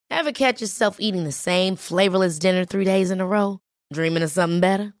Ever catch yourself eating the same flavorless dinner 3 days in a row? Dreaming of something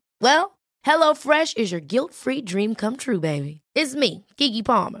better? Well, HelloFresh is your guilt-free dream come true, baby. It's me, Keke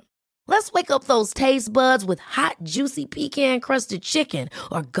Palmer. Let's wake up those taste buds with hot, juicy pecan-crusted chicken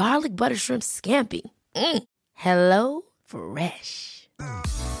or garlic butter shrimp scampi. Hello Fresh.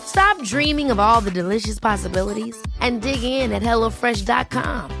 Stop dreaming of all the delicious possibilities and dig in at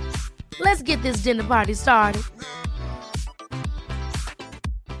HelloFresh.com. Let's get this dinner party started.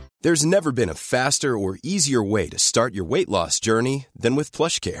 There's never been a faster or easier way to start your weight loss journey than with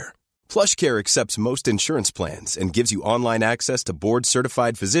PlushCare. PlushCare accepts most insurance plans and gives you online access to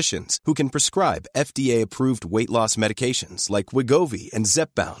board-certified physicians who can prescribe FDA-approved weight loss medications like Wegovy and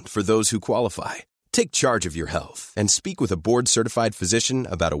Zepbound for those who qualify. Take charge of your health and speak with a board-certified physician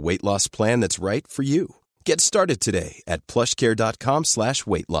about a weight loss plan that's right for you. Get started today at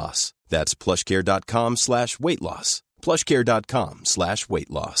plushcare.com/weight loss. That's plushcare.com/weight loss. plushcare.com/weight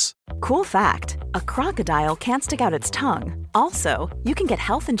loss. Cool fact, a crocodile can't stick out its tongue. Also, you can get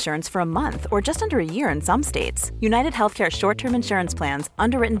health insurance for a month or just under a year in some states. United Healthcare short-term insurance plans,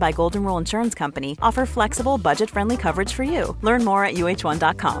 underwritten by Golden Rule Insurance Company, offer flexible, budget-friendly coverage for you. Learn more at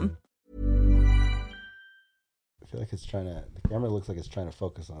uh1.com. I feel like the camera looks like it's trying to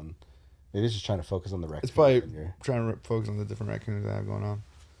focus on, maybe it's just trying to focus on the raccoon. It's probably trying to focus on the different raccoons I have going on.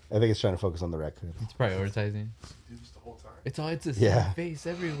 I think it's trying to focus on the raccoon. It's prioritizing. The whole time. It's the same face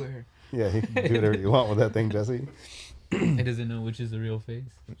everywhere. Yeah, you can do whatever you want with that thing, Jesse. It doesn't know which is the real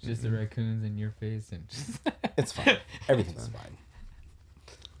face. It's just the raccoons and your face, and just it's fine. Everything's fine.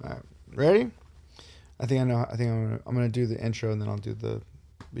 All right, ready? I think I know. I think I'm gonna do the intro, and then I'll do the.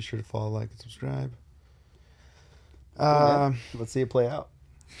 Be sure to follow, like, and subscribe. Let's see it play out.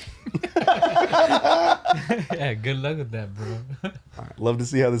 Yeah, good luck with that, bro. Right. Love to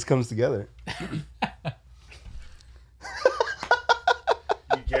see how this comes together. You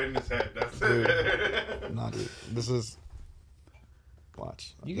get in his head. That's it. No, dude. This is.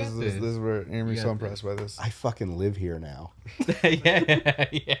 Watch. You this got is this. This is where Amy's so impressed by this. I fucking live here now.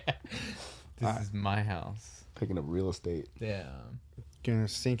 yeah. This is my house. Picking up real estate. Yeah. Gonna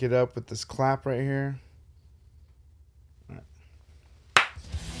sync it up with this clap right here.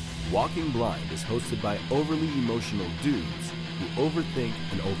 Walking Blind is hosted by overly emotional dudes who overthink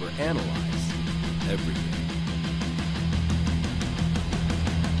and overanalyze everything.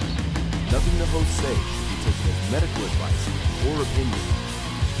 Nothing the hosts say should be taken as medical advice or opinion.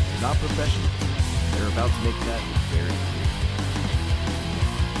 They're not professionals. They're about to make that very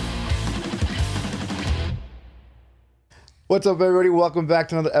clear. What's up, everybody? Welcome back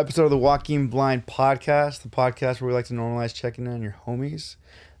to another episode of the Walking Blind podcast, the podcast where we like to normalize checking in on your homies.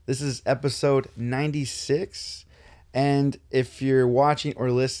 This is episode 96, and if you're watching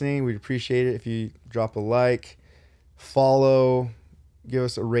or listening, we'd appreciate it if you drop a like, follow, give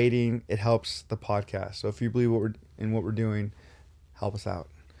us a rating. It helps the podcast. So if you believe what we're doing, help us out.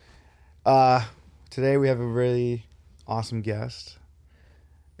 Today we have a really awesome guest.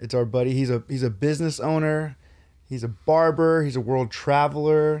 It's our buddy. He's a business owner. He's a barber. He's a world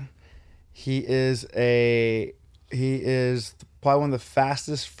traveler. He is probably one of the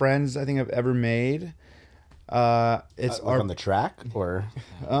fastest friends I think I've ever made. It's on the track, or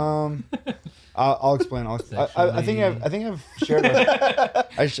I'll explain. I think I've shared.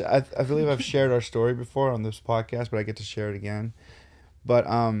 I believe I've shared our story before on this podcast, but I get to share it again. But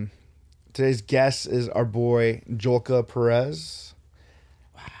today's guest is our boy Jolka Perez.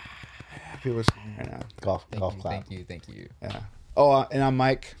 People are saying right now. Golf clap. Thank you. Yeah. Oh, and I'm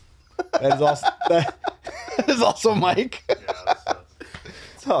Mike. That is also Mike. Yeah,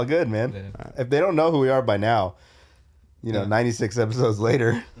 It's all good, man. Yeah. If they don't know who we are by now, 96 episodes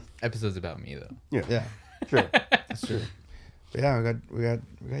later. Episode's about me though. Yeah. True. That's true. But yeah, we got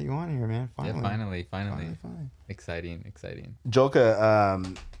you on here, man. Finally. Exciting.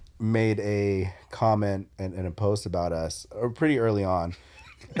 Jolka made a comment and a post about us pretty early on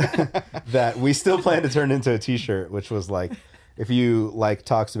that we still plan to turn into a t-shirt, which was like, if you like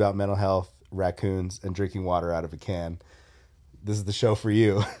talks about mental health, raccoons, and drinking water out of a can, this is the show for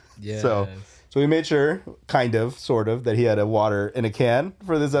you. Yeah. So we made sure, sort of, that he had a water in a can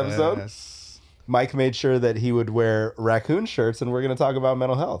for this episode. Yes. Mike made sure that he would wear raccoon shirts, and we're going to talk about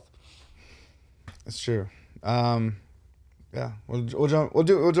mental health. That's true. Yeah, we'll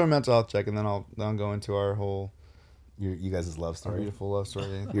do a mental health check, and then I'll go into our whole You guys' love our story. beautiful love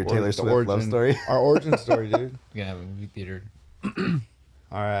story. Your Taylor Swift love story. Our origin story, dude. We're gonna have a movie theater.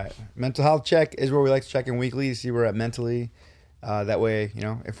 All right, mental health check is where we like to check in weekly to see where we're at mentally. That way,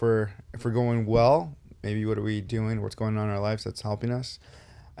 if we're going well, maybe what are we doing? What's going on in our lives that's helping us?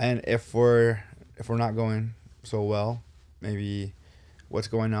 And if we're not going so well, maybe what's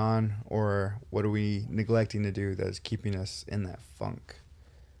going on, or what are we neglecting to do that is keeping us in that funk.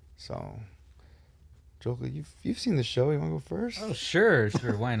 So, Jolka, you've seen the show. You want to go first? Oh, sure.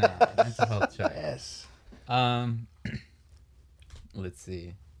 Why not? Mental health check. Yes. Let's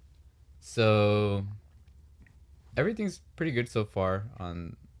see. So, everything's pretty good so far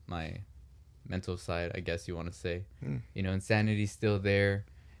on my mental side, I guess you want to say. You know, insanity's still there,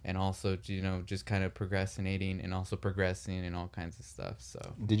 and also, you know, just kind of procrastinating and also progressing and all kinds of stuff. So,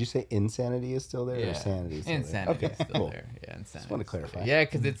 Did you say insanity is still there or sanity is still insanity there? is still there. Yeah, insanity. Just want to clarify. Yeah,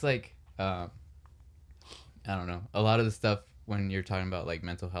 because it's like, I don't know. A lot of the stuff when you're talking about like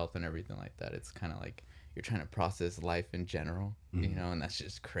mental health and everything like that, it's kind of like you're trying to process life in general, you know, and that's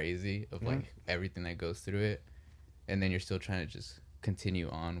just crazy of like everything that goes through it. And then you're still trying to just continue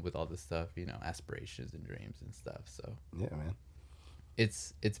on with all this stuff, you know, aspirations and dreams and stuff. So yeah, man,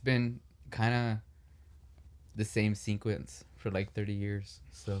 it's been kind of the same sequence for like 30 years.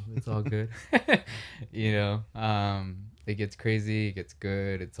 So it's all good. You know, it gets crazy, it gets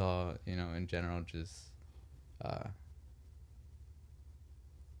good. It's all, you know, in general, just,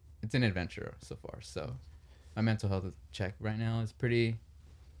 it's an adventure so far. So my mental health check right now is pretty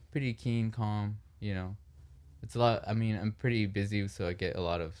keen, calm, you know. It's a lot. I mean, I'm pretty busy, so I get a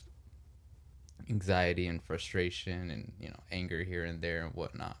lot of anxiety and frustration and, you know, anger here and there and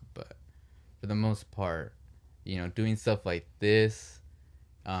whatnot. But for the most part, you know, doing stuff like this,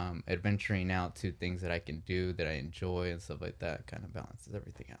 adventuring out to things that I can do that I enjoy and stuff like that kind of balances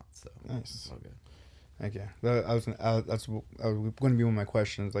everything out. So Nice. It's all good. Okay. That's going to be one of my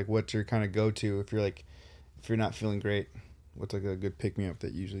questions. Like, what's your kind of go-to if you're not feeling great? What's like a good pick-me-up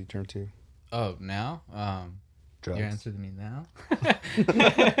that you usually turn to? Oh, now? drugs. You're answering me now?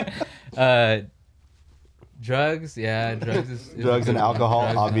 Drugs, yeah. Is Drugs and alcohol,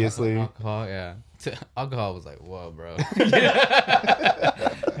 obviously. Alcohol, yeah. Alcohol was like, whoa, bro.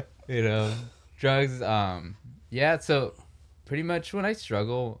 You know, drugs, yeah, so pretty much when I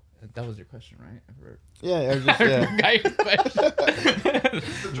struggle, that was your question, right? Yeah, yeah. It's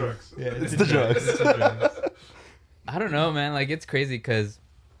the drugs. Yeah, It's the drugs. I don't know, man. Like, it's crazy because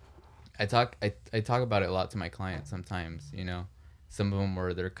I talk about it a lot to my clients sometimes, you know. Some of them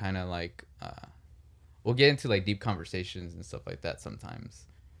where they're kind of like, we'll get into like deep conversations and stuff like that sometimes.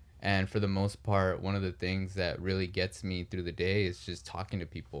 And for the most part, one of the things that really gets me through the day is just talking to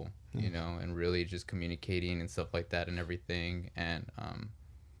people, you know, and really just communicating and stuff like that and everything. And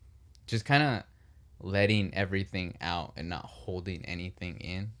just kind of letting everything out and not holding anything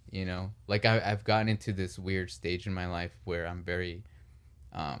in, you know. Like I've gotten into this weird stage in my life where I'm very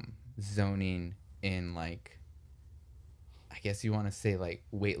zoning in, like, I guess you want to say like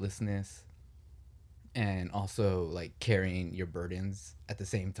weightlessness, and also like carrying your burdens at the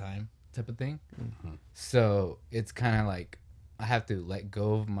same time type of thing. Mm-hmm. So it's kind of like I have to let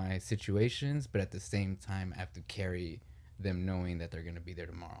go of my situations, but at the same time I have to carry them knowing that they're going to be there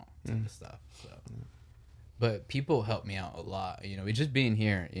tomorrow type of stuff. So but people help me out a lot, you know, it's just being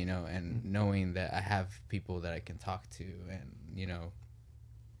here, you know, and knowing that I have people that I can talk to, and, you know,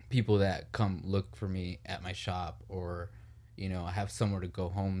 people that come look for me at my shop, or, you know, I have somewhere to go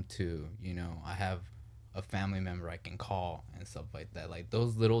home to, you know, I have a family member I can call and stuff like that. Like,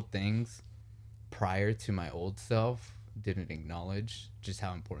 those little things prior to my old self didn't acknowledge just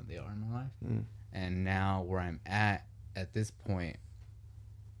how important they are in my life. And now where I'm at this point,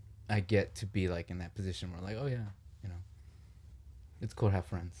 I get to be like in that position where, like, oh yeah, you know, it's cool to have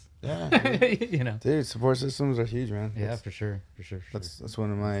friends. Yeah. You know, Dude, support systems are huge, man. yeah, for sure. That's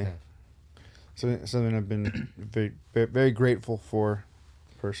one of my something I've been very, very, very grateful for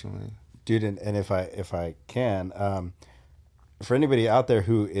personally. Dude, and if I can, for anybody out there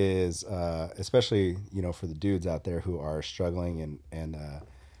who is, especially, you know, for the dudes out there who are struggling and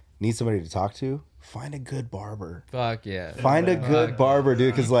need somebody to talk to, find a good barber. Fuck yeah. Find a good barber,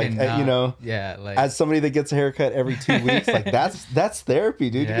 dude, because like, you know, yeah, like, as somebody that gets a haircut every 2 weeks, like that's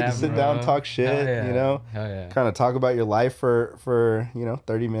therapy, dude. You get to sit down, talk shit, you know, kind of talk about your life for you know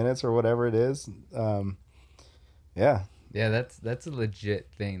 30 minutes or whatever it is. Yeah, that's a legit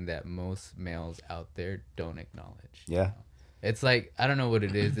thing that most males out there don't acknowledge. Yeah. Know? It's like, I don't know what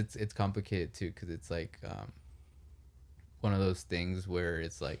it is. It's complicated too, because it's like one of those things where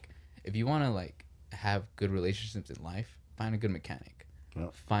it's like, if you want to like have good relationships in life, find a good mechanic,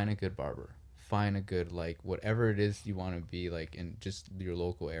 find a good barber, find a good, like, whatever it is you want to be, like, in just your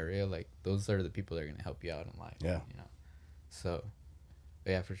local area. Like, those are the people that are going to help you out in life. Yeah. You know, so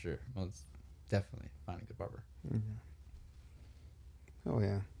yeah, for sure. Most definitely find a good barber. Mm-hmm. Oh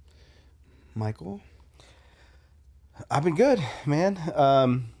yeah. Michael? I've been good, man.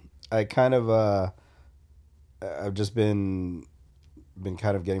 I kind of I've just been been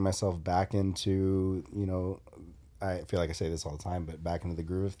kind of getting myself back into, I feel like I say this all the time, but back into the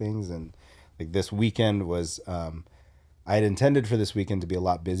groove of things. And like this weekend was, I had intended for this weekend to be a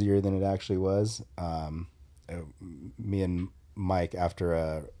lot busier than it actually was. Me and Mike, after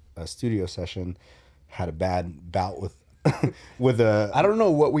a studio session, had a bad bout with I don't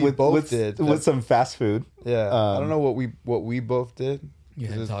know what we both did with some fast food. Yeah, I don't know what we both did.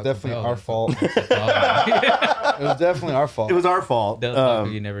 It was definitely our fault. It was definitely our fault. It was our fault.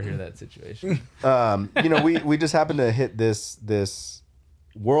 You never hear that situation. We just happened to hit this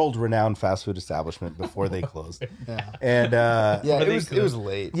world-renowned fast food establishment before they closed. Yeah. And it was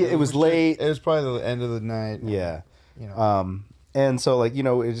late. Yeah, it was late. It was probably the end of the night. Yeah. And so it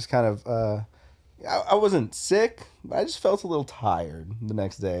just kind of I wasn't sick, but I just felt a little tired the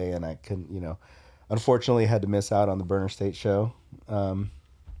next day, and I couldn't, unfortunately had to miss out on the Burner State show.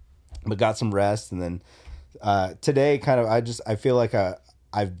 But got some rest, and then today kind of I feel like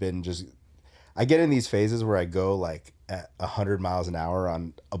I've been I get in these phases where I go like at 100 miles an hour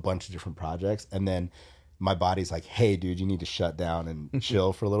on a bunch of different projects, and then my body's like, hey dude, you need to shut down and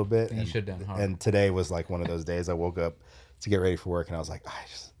chill for a little bit. And you shut down hard. And today was like one of those days. I woke up to get ready for work, and I was like,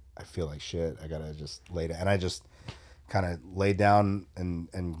 I feel like shit. I gotta just lay down. And I just kind of laid down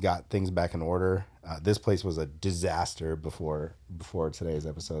and got things back in order. This place was a disaster before today's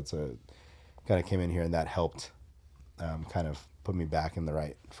episode, so it kind of came in here, and that helped kind of put me back in the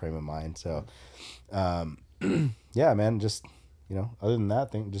right frame of mind. So, yeah, man, just, other than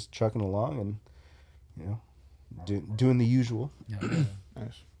that thing, just trucking along and, doing the usual. Yeah.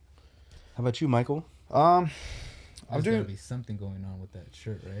 Nice. How about you, Michael? There's gotta be something going on with that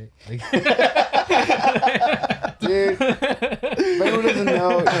shirt, right? Dude, if anyone doesn't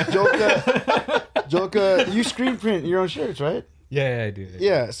know, Jolka, you screen print your own shirts, right? Yeah, I do.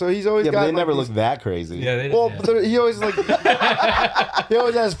 Yeah, so he's always got. But they never look that crazy. Yeah, but he always he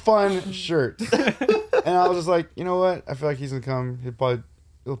always has fun shirts, and I was just like, you know what? I feel like he's gonna come. He'll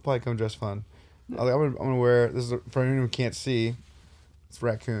probably come dressed fun. I was like, I'm gonna wear this. For anyone who can't see, it's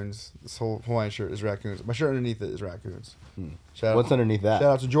raccoons. This whole Hawaiian shirt is raccoons. My shirt underneath it is raccoons. What's underneath that?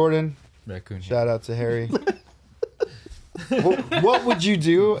 Shout out to Jordan. Raccoon. Shout out to Harry. What would you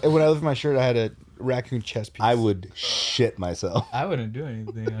do when I lifted my shirt? I had a raccoon chest piece. I would shit myself. I wouldn't do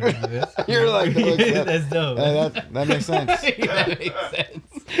anything under this. You're like, that's dope. That makes sense. That makes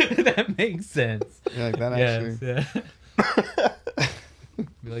sense. That makes sense. You're like, that actually. Yeah.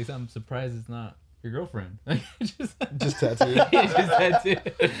 Be like, I'm surprised it's not your girlfriend. Just tattooed. Just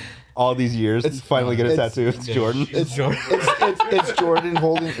tattooed. All these years, finally get a tattoo. It's Jordan. It's Jordan. It's Jordan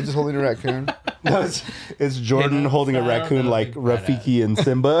holding a raccoon. No, it's Jordan holding a raccoon like Rafiki and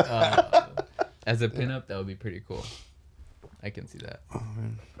Simba. As a pinup, that would be pretty cool. I can see that. Oh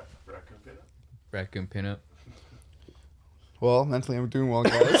man. Raccoon pinup. Well, mentally I'm doing well,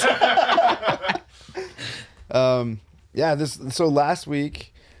 guys. So last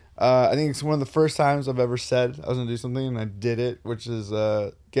week, I think it's one of the first times I've ever said I was gonna do something, and I did it, which is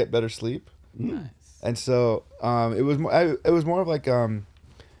get better sleep. Nice. And so it was more of like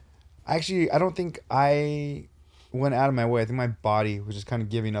actually I don't think I went out of my way. I think my body was just kind of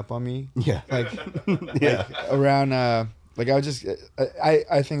giving up on me. Yeah. Like around like I was just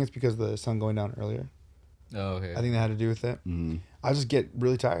I think it's because of the sun going down earlier. Oh, okay. I think that had to do with it. Mm-hmm. I just get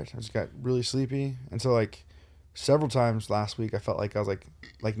really tired. I just got really sleepy, and so like several times last week I felt like I was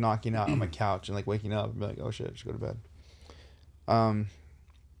like knocking out on my couch and like waking up and be like, oh shit, I should go to bed.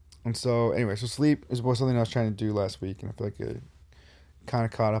 And so anyway, so sleep was something I was trying to do last week, and I feel like I kind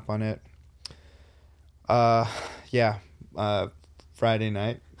of caught up on it. Friday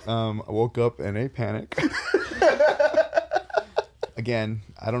night, I woke up in a panic. Again,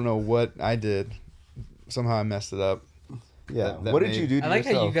 I don't know what I did. Somehow I messed it up. Yeah. What did you do to I like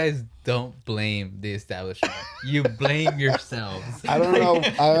yourself? how you guys don't blame the establishment. You blame yourselves. I don't know.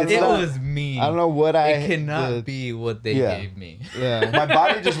 It was me. I don't know what It cannot be what they Yeah. gave me. Yeah. My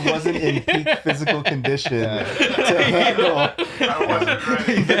body just wasn't in peak physical condition to handle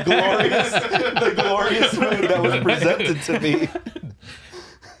the glorious food that was presented to me.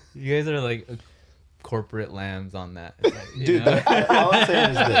 You guys are like corporate lambs on that. It's like, you Dude, know? all I'm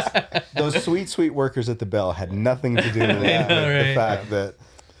saying is this. Those sweet workers at the Bell had nothing to do with that. know, The right? fact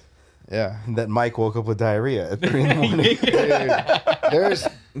that Mike woke up with diarrhea at 3 a.m. Dude,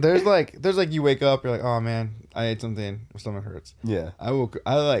 there's like you wake up, you're like, oh man, I ate something, my stomach hurts. Yeah. I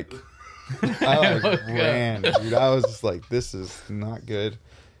ran, dude. I was just like, this is not good.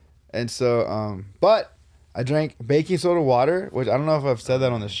 And so, but I drank baking soda water, which I don't know if I've said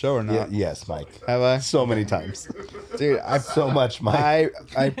that on the show or not. Yes, Mike. Have I? So many times. Dude, So much, Mike.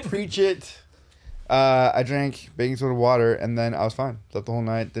 I preach it. I drank baking soda water, and then I was fine. Slept the whole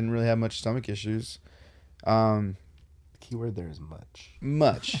night. Didn't really have much stomach issues. The keyword there is much.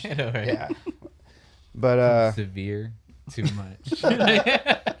 Much. I know, right? Yeah. But severe, too much.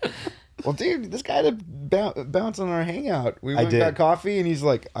 well, dude, this guy had to bounce on our hangout. We went and did. got coffee, and he's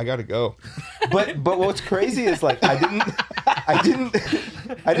like, "I gotta go." But what's crazy is like I didn't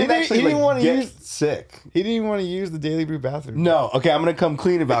actually he didn't like, wanna get use- sick. He didn't even want to use the Daily Brew bathroom. No, okay, I'm gonna come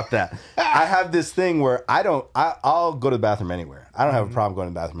clean about that. I have this thing where I'll go to the bathroom anywhere. I don't have a problem going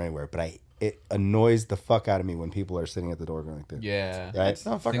to the bathroom anywhere, but it annoys the fuck out of me when people are sitting at the door going like this. Yeah. Right?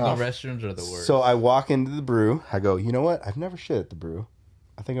 No, fuck Single off. restrooms are the worst. So I walk into the brew. I go, you know what? I've never shit at the brew.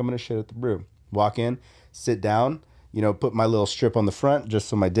 I think I'm gonna shit at the brew. Walk in, sit down. You know, put my little strip on the front just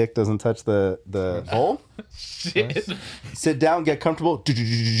so my dick doesn't touch the bowl. Shit. Sit down, get comfortable.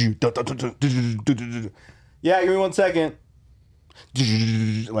 Yeah, give me 1 second.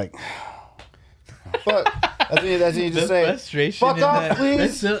 Like, But that's what you The just say. frustration Fuck in off, that.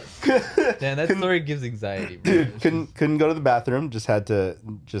 please. Damn, that story gives anxiety, bro. dude, couldn't go to the bathroom. Just had to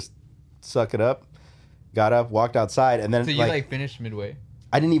just suck it up. Got up, walked outside, and then So you like finished midway?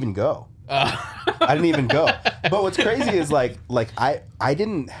 I didn't even go. I didn't even go. But what's crazy is like I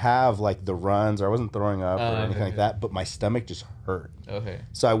didn't have like the runs or I wasn't throwing up or anything like that, but my stomach just hurt. Okay.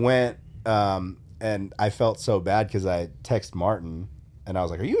 So I went and I felt so bad because I texted Martin and I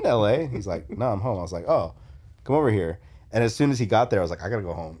was like, "Are you in LA?" He's like, "No, I'm home." I was like, "Oh, come over here." And as soon as he got there, I was like, "I gotta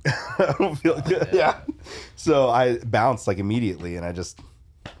go home. I don't feel good." Yeah. So I bounced like immediately and I just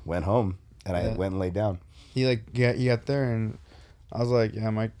went home and I went and laid down. He got there, and I was like, "Yeah,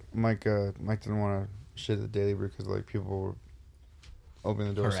 Mike didn't want to shit at the Daily Brew because like people were opening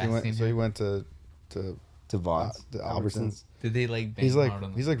the door." So he went to Vaughn's, the Albertsons. Did they like bang He's like, hard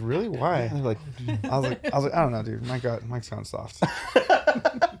on he's like, really? Why? They're like, I was like, I don't know, dude. Mike's kind of soft.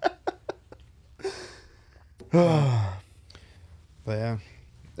 But yeah,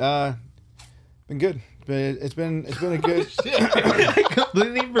 been good. It's been a good. I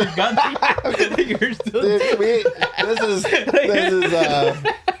completely forgot that you were still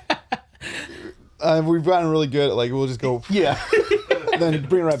Dude, we've gotten really good. Like we'll just go, yeah. then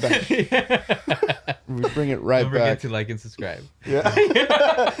bring it right back. We bring it right Don't forget back. to like and subscribe. Yeah.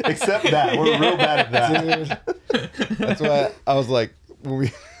 Except that. We're real bad at that. Dude, that's why I was like, I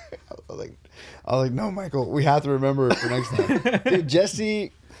was like, no, Michael, we have to remember it for next time. Dude,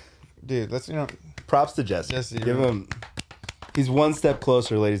 Jesse, let's Props to Jesse. Give him. He's one step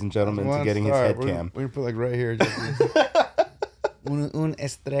closer, ladies and gentlemen, to getting his head cam. We're gonna put like right here, Jesse. un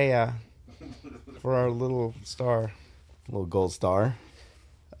estrella for our little star. Little gold star.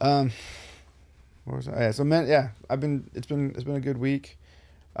 What was that? Yeah, so man, yeah, it's been a good week.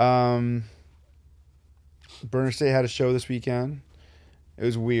 Burner State had a show this weekend. It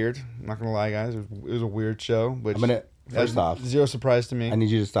was weird. I'm not gonna lie, guys. It was a weird show. Which First off, zero surprise to me. I need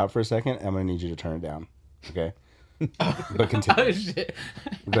you to stop for a second. I'm gonna need you to turn it down. Okay. But continue. Oh shit!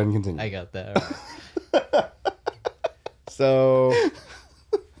 Go ahead and continue. I got that. All right. So,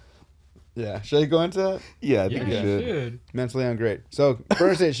 yeah, should I go into that? Yeah, I think you should. Should. Mentally, I'm great. So,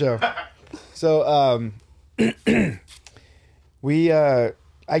 Burner State show. So,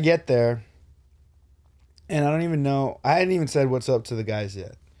 I get there, and I don't even know. I hadn't even said what's up to the guys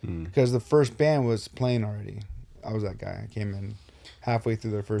yet because the first band was playing already. I was that guy. I came in halfway through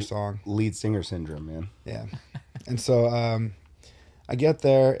their first song. Lead singer syndrome, man. Yeah, and so I get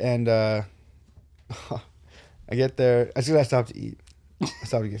there, and I get there. As soon as I stopped to eat, I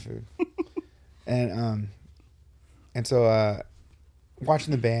stopped to get food, and so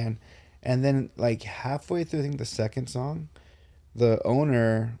watching the band, and then like halfway through, I think the second song, the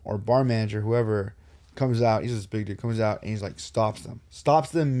owner or bar manager, whoever, comes out. He's this big dude. Comes out and he's like stops them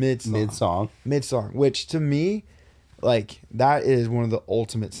mid song, which to me, like that is one of the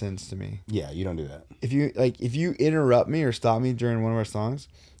ultimate sins to me. Yeah, you don't do that. If you interrupt me or stop me during one of our songs,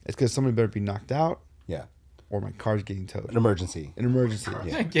 it's because somebody better be knocked out. Yeah. Or my car's getting towed. An emergency.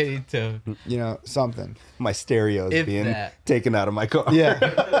 Yeah. Getting to. Something. My stereo is being taken out of my car. Yeah.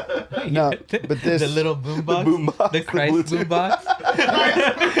 No, but this the little boombox, the boombox, the Christ boombox.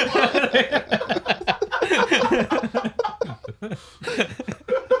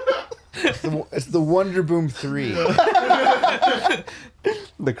 it's the Wonder Boom 3.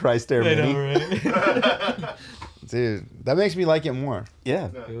 The Christ Air Mini. Right? Dude, that makes me like it more. Yeah.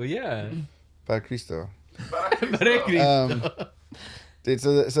 Oh yeah. Padre Cristo. But Dude,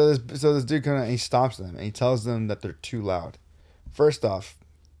 so this dude comes out and he stops them and he tells them that they're too loud. First off,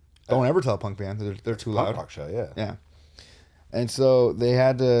 don't ever tell a punk band that they're too loud. Punk rock show, yeah. Yeah. And so they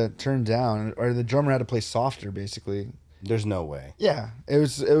had to turn down, or the drummer had to play softer, basically. There's no way. Yeah, it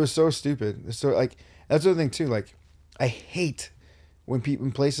was so stupid. It's so like that's the other thing too. Like, I hate when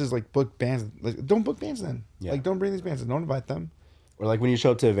places like book bands. Like, don't book bands then. Yeah. Like, don't bring these bands. Don't invite them. Or like when you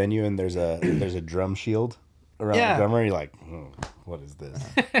show up to a venue and there's a drum shield around the drummer, you're like, what is this?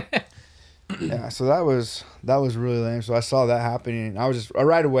 Yeah, so that was really lame. So I saw that happening, and I was just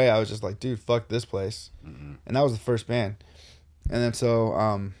right away. I was just like, dude, fuck this place. And that was the first band. And then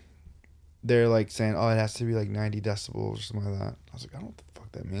so they're like saying, oh, it has to be like 90 decibels or something like that. I was like, I don't know what the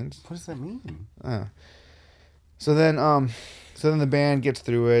fuck that means. What does that mean? So then the band gets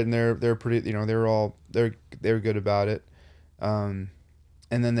through it, and they're pretty, you know, they were good about it. And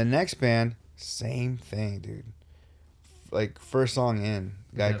then the next band, same thing, dude. Like, first song in,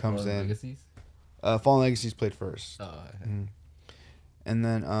 guy comes in. Legacies? Fallen Legacies played first. Oh, okay. And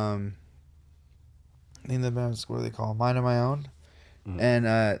then I think the band's, what do they call it? Mind of My Own.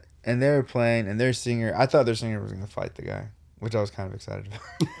 And they were playing, and their singer, I thought their singer was gonna fight the guy, which I was kind of excited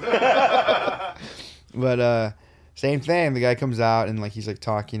about. But same thing, the guy comes out and like he's like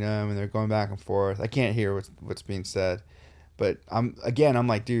talking to him, and they're going back and forth. I can't hear what's being said, but I'm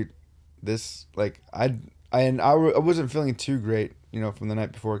like, dude, this, like, I wasn't feeling too great, you know, from the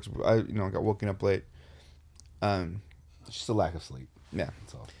night before, because I, you know, got woken up late. It's just a lack of sleep. Yeah,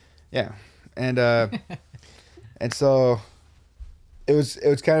 That's all. yeah, and and so it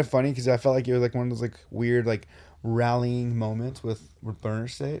was kind of funny because I felt like it was like one of those like weird like rallying moments with Burner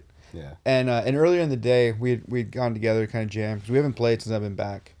State. Yeah. And earlier in the day we'd gone together, kind of jammed, because we haven't played since I've been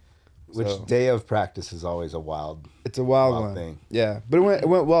back. Which So, day of practice is always a wild. it's a wild one. thing. Yeah, but it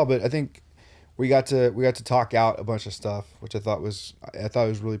went well. But I think we got to talk out a bunch of stuff, which I thought was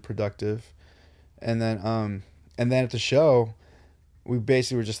really productive. And then at the show, we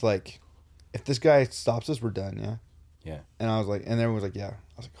basically were just like, if this guy stops us, we're done. Yeah. Yeah. And I was like, and everyone was like, yeah.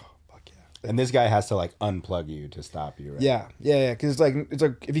 I was like, oh fuck yeah. And this guy has to like unplug you to stop you, right? Yeah. Because it's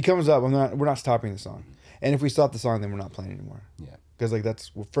like if he comes up, we're not stopping the song. And if we stop the song, then we're not playing anymore. Yeah. Because like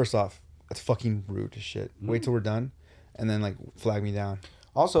first off, that's fucking rude as shit. Wait till we're done, and then like flag me down.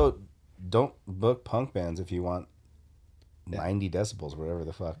 Also, don't book punk bands if you want 90 decibels, whatever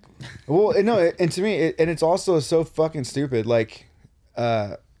the fuck. Well, no, and to me, it's also so fucking stupid. Like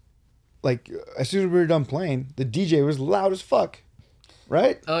as soon as we were done playing, the DJ was loud as fuck,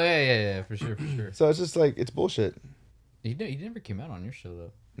 right? Oh yeah, for sure. So it's just like, it's bullshit. You never came out on your show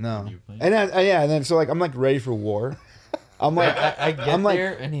though. No, You were playing? and then so like I'm like ready for war. I'm like, I get I'm like,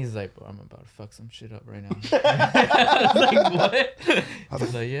 there and he's like, bro, I'm about to fuck some shit up right now. I was like, what? I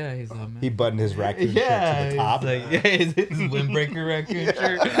was like, yeah. He's like, man. He buttoned his raccoon shirt Yeah, to the top. he's like, yeah, his windbreaker raccoon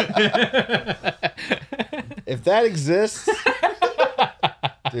shirt. if that exists,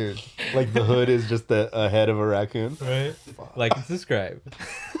 dude. Like the hood is just a head of a raccoon. Right? Like and subscribe.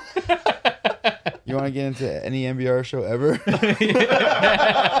 You want to get into any NBR show ever?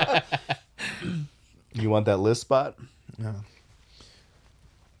 You want that list spot? No.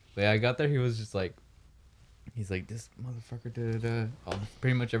 But yeah, I got there. He was just like, he's like, this motherfucker,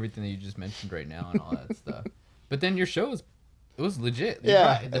 pretty much everything that you just mentioned right now and all that stuff. But then your show was legit. You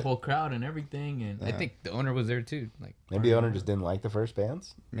Yeah. brought the whole crowd and everything, and I think the owner was there too. Like Maybe the owner just didn't like the first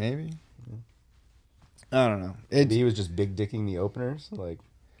bands. Maybe. I don't know. Maybe he was just big dicking the openers. Like,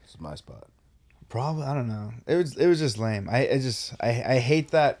 this is my spot. Probably, I don't know. It was just lame. I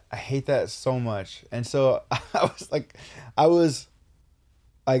hate that. I hate that so much. And so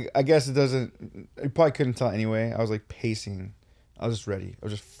I guess it doesn't. You probably couldn't tell anyway. I was like pacing. I was just ready. I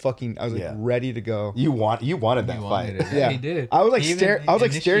was just fucking. I was like ready to go. You wanted that fight. Yeah, he did. I was like He staring. even I was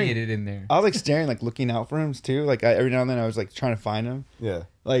like staring. initiated in there. I was like staring, like looking out for him too. Like every now and then, I was like trying to find him. Yeah.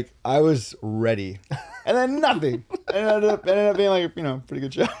 Like I was ready, and then nothing. It ended up being like, you know, pretty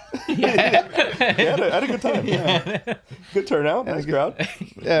good show. Yeah. I had a good time. Yeah. Good turnout. Nice crowd.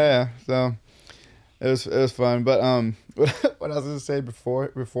 Yeah. So it was fun. But what I was gonna say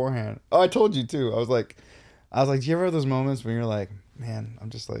beforehand. Oh, I told you too. I was like, do you ever have those moments when you're like, man,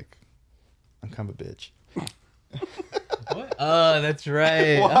 I'm kind of a bitch. What? Oh, that's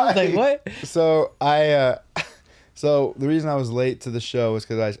right. Why? I was like, what? So so the reason I was late to the show was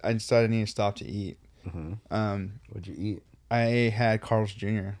because I decided I needed to stop to eat. Mm-hmm. What'd you eat? I had Carl's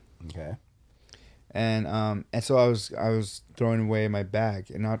Jr. Okay. And so I was throwing away my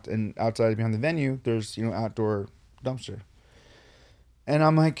bag, and outside behind the venue, there's, you know, outdoor dumpster. And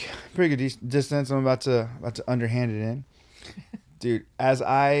I'm like, pretty good distance. I'm about to underhand it in, dude. As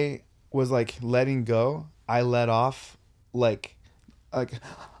I was like letting go, I let off like a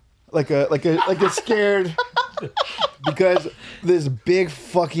scared, because this big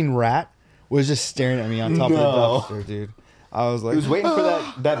fucking rat was just staring at me on top of the dumpster, dude. I was like, He was waiting for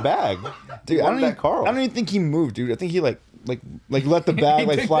that bag. dude. I don't even think he moved, dude. I think he like let the bag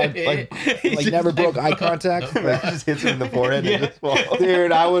like fly, like never broke eye contact. Like, Just hits him in the forehead and just falls.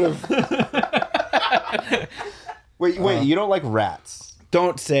 dude, I would have. Wait, you don't like rats?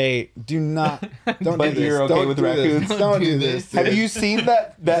 Don't do not. Don't But do this. you're okay Don't with do this. raccoons? Don't do this. Have you seen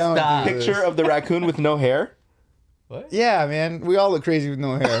that Don't do picture this. of the raccoon with no hair? Yeah, man. We all look crazy with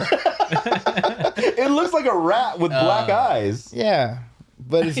no hair. It looks like a rat with black eyes. Yeah,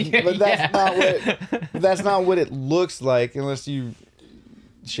 but that's not what it looks like unless you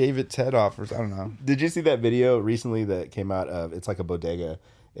shave its head off or I don't know. Did you see that video recently that came out of? It's like a bodega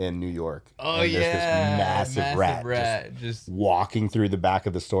in New York. Oh, and there's yeah. this massive rat just walking through the back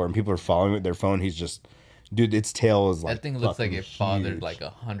of the store, and people are following it with their phone. He's just, dude, its tail is like that thing looks like fucking it fathered huge. like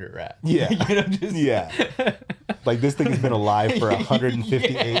 100 rats. Yeah. You know, just Yeah. Like this thing has been alive for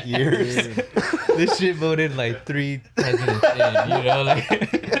 158 years. this shit voted like 3 presidents in. You know, like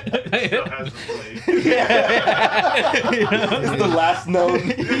Still hasn't played. It's the last known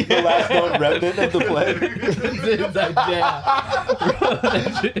remnant of the plague. it's like, yeah, bro,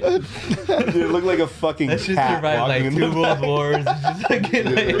 that shit, Dude, it looked like a fucking that shit cat survived walking like in 2 the world wars. It's just like,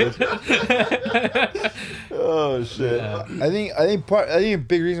 Oh shit. yeah. I think a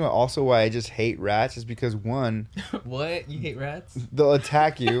big reason also why I just hate rats is because one, What? You hate rats? they'll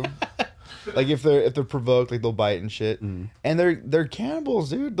attack you. Like if they're provoked, like they'll bite and shit. And they're cannibals,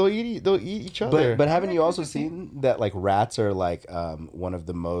 dude. They'll eat each other. But haven't you also seen that like rats are like one of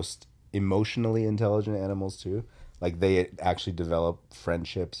the most emotionally intelligent animals too? Like they actually develop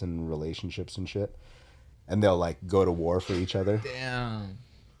friendships and relationships and shit. And they'll like go to war for each other. Damn.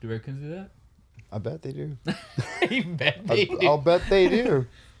 Do raccoons do that? I bet they do. You bet they do. I'll bet they do.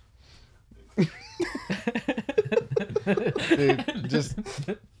 Dude, just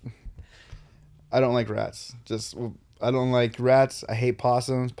I don't like rats. I don't like rats. I hate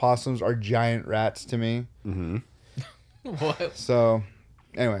possums. Possums are giant rats to me. What? So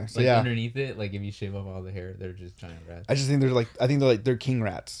anyway, so Like yeah. underneath it, like if you shave off all the hair, they're just giant rats. I just think they're king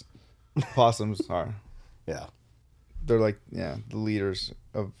rats. Possums are. Yeah. They're like, yeah, the leaders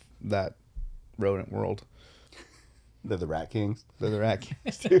of that rodent world. They're the rat kings. They're the rat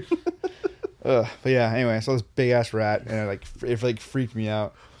kings, dude. But yeah, anyway, I saw this big ass rat and it freaked me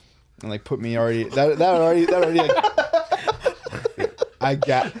out and like put me already like I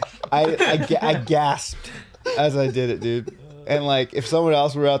gasped as I did it, dude. And like if someone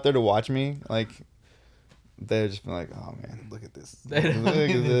else were out there to watch me, like they'd just been like, "Oh man, Look at this. look at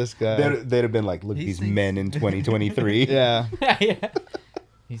this guy." They'd have been like, look, He these thinks- men in 2023. Yeah. Yeah.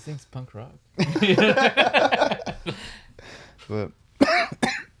 He sings punk rock. But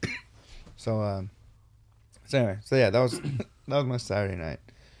so anyway, so yeah, that was my Saturday night.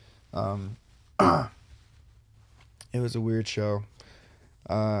 It was a weird show.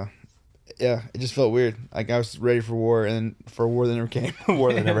 Yeah, it just felt weird. Like I was ready for war, and for a war that never came.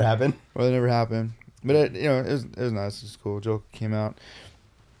 War that never happened. War that never happened. But it was nice. It was cool. Jolka came out.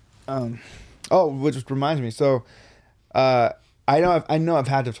 Which reminds me. So, I know I've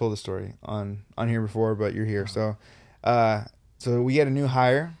had to have told the story on here before, but you're here. So we get a new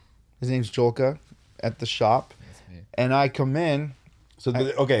hire. His name's Jolka at the shop, and I come in. So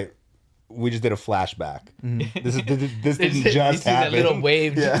okay, we just did a flashback. This didn't You just see happen. that little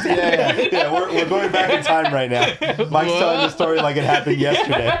wave. Yeah, yeah. We're going back in time right now. Mike's telling the story like it happened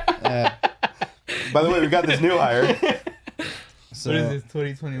yesterday. By the way, we got this new hire. So What is this,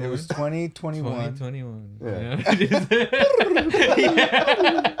 2021? it was 2021. 2021. Yeah.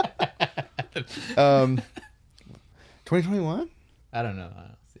 2021. I don't know.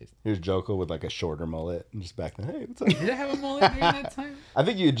 Here's Jolka with like a shorter mullet and just back then. Hey, what's up? Did I have a mullet during that time? I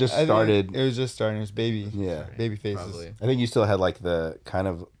think you had just I think started. It was just starting. It was baby. Yeah. Baby faces. Probably. I think you still had like the kind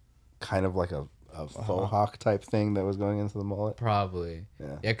of like a faux hawk type thing that was going into the mullet. Probably.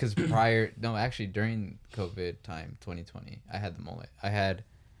 Yeah. Yeah, because actually during COVID time, 2020, I had the mullet. I had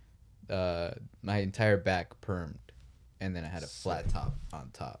my entire back permed, and then I had a flat top on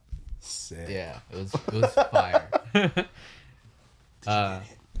top. Sick. Yeah, it was fire.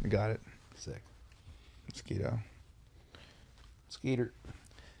 We got it. Sick. Mosquito. Skeeter.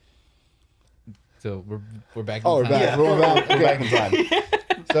 So we're back. Oh, in we're time. back. Yeah, We're back. We're back in time.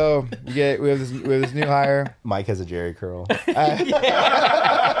 So we have this new hire. Mike has a Jerry curl.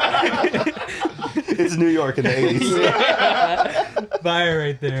 It's New York in the 80s. Fire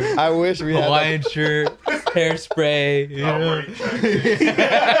right there. I wish we had. Hawaiian shirt, hairspray. You know?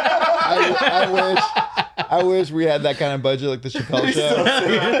 I wish we had that kind of budget like the Chappelle Show.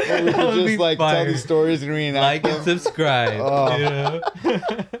 And we That could would just be like tell fire. these stories and reenact Like and them. subscribe. Oh. You know?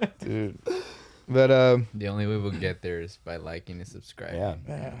 Dude. But The only way we'll get there is by liking and subscribing.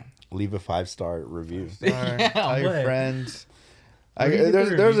 Yeah. Leave a 5-star review. tell your what? friends. Where do you get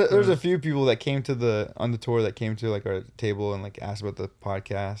the There's reviews a from? few people that came on the tour that came to like our table and like asked about the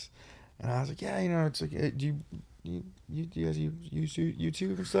podcast, and I was like, yeah, it's like, do you guys use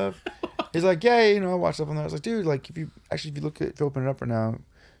YouTube and stuff? He's like, yeah, I watch stuff on there. I was like, dude, like if you open it up right now,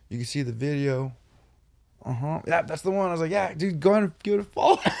 you can see the video. Yeah, that's the one. I was like, yeah, dude, go ahead and give it a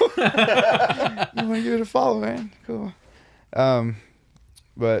follow. You want to give it a follow, man? Cool.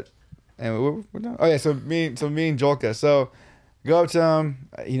 But anyway, we're done. Oh yeah, so me and Jolka. So go up to him.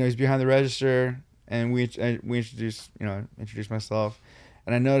 He's behind the register, and we introduced myself,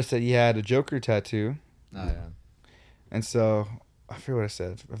 and I noticed that he had a Joker tattoo. Oh yeah. And so I forget what I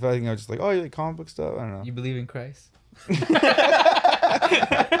said. I felt like I was just like, oh, you like comic book stuff? I don't know. You believe in Christ?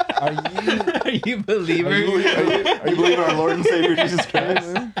 Are you believer? Are you believe in our Lord and Savior Jesus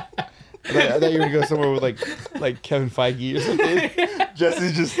Christ? I thought you were gonna go somewhere with like Kevin Feige or something.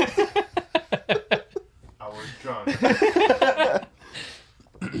 Jesse's just. I was drunk.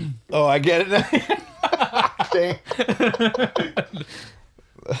 Oh, I get it now. Dang.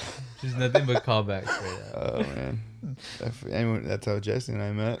 There's nothing but callbacks right now. Oh man, that's how Jesse and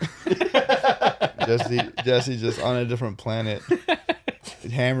I met. Jesse just on a different planet.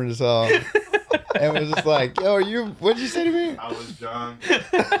 It hammered us all, and was just like, "Yo, what'd you say to me?" I was drunk.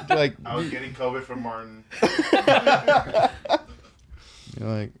 Like, I was getting COVID from Martin. you're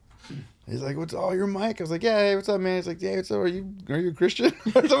like, he's like, "What's your mic?" I was like, "Yeah, hey, what's up, man?" He's like, "Yeah, what's up? Are you a Christian?"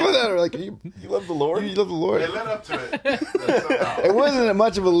 Or something like that. Or like, you love the Lord? You love the Lord. They led up to it. Somehow. It wasn't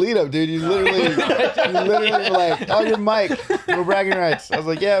much of a lead up, dude. You literally were like, "Oh, your mic, no bragging rights." I was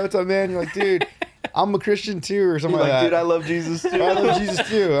like, "Yeah, what's up, man?" You're like, "Dude, I'm a Christian too," or something like that. Dude, I love Jesus too. I love Jesus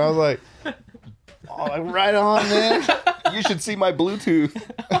too. I was like, "Oh, like, right on, man." You should see my Bluetooth.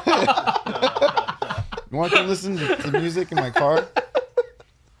 You want to come listen to music in my car?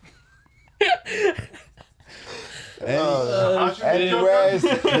 Anyways,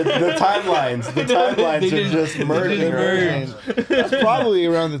 the timelines are just merging. That's probably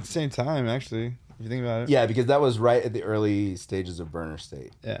around the same time, actually, if you think about it. Yeah, because that was right at the early stages of Burner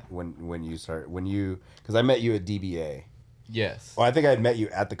State. Yeah. Because I met you at DBA. Yes. Well, I think I had met you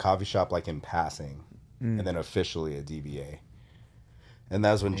at the coffee shop, like in passing, and then officially at DBA. And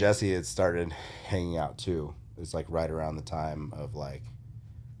that was when Jesse had started hanging out too. It was like right around the time of like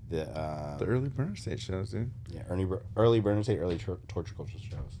the early Burner State shows, dude. Yeah, early Burner State, early torture culture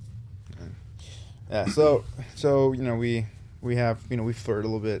shows. Yeah. So we have we flirt a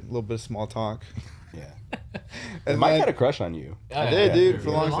little bit of small talk. Yeah. And Mike then- had a crush on you. I did, dude, for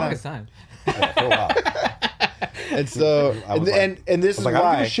a long longest time. Yeah, for a while. And so I was and this is I don't give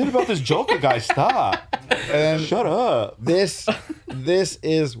why a shit about this Jolka guy. Stop. and Shut up. this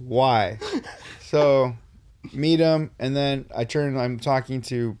is why. So meet him, and then I'm talking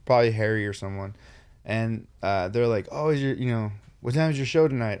to probably Harry or someone, and they're like, "Oh, what time is your show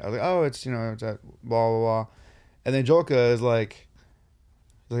tonight?" I was like, "Oh, it's it's at blah blah blah," and then Jolka is like,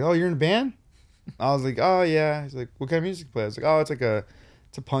 "Oh, you're in a band?" I was like, "Oh yeah." He's like, "What kind of music you play?" I was like, "Oh,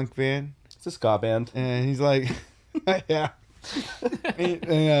 it's a punk band." It's a ska band. And he's like, "Yeah." and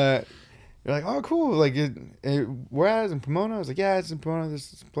you're like, "Oh, cool. Like, where at? Is in Pomona?" I was like, "Yeah, it's in Pomona.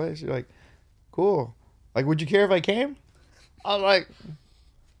 This place." You're like, "Cool. Like, would you care if I came?" I was like,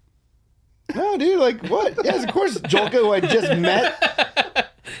 "No, dude. Like, what?" Yes, of course. Jolka, who I just met.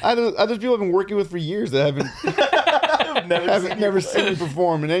 Other people I've been working with for years that haven't never seen me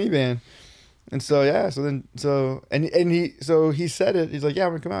perform in any band. And so yeah, he said it. He's like, "Yeah,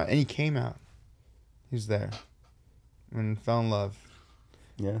 I'm gonna come out," and he came out. He was there, and fell in love.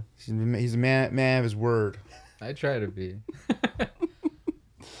 Yeah. He's a man of his word. I try to be.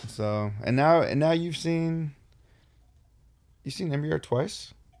 So and now you've seen MBR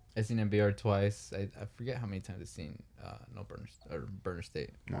twice. I've seen MBR twice. I forget how many times I've seen Burner State.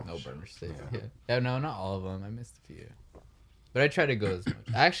 No Burner State. Yeah. No, not all of them. I missed a few. But I try to go as much.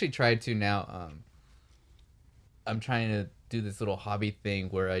 I actually tried to now. I'm trying to do this little hobby thing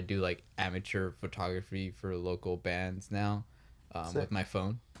where I do like amateur photography for local bands now, with my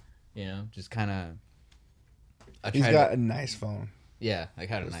phone. Just kind of. He's got a nice phone. Yeah, I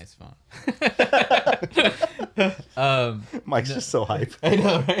got a nice phone. Mike's just so hype. I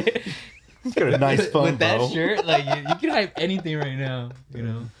know, right? He's got a nice phone, with that bro. shirt, like you can hype anything right now.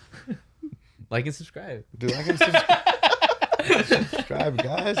 Like and subscribe. Dude, I can subscribe,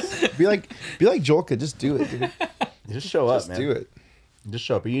 guys. Be like Jolka. Just do it, dude. Just show up, Just man. do it. Just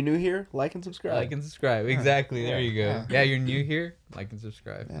show up. Are you new here? Like and subscribe. Like and subscribe. Exactly. There you go. Yeah. Yeah, you're new here. Like and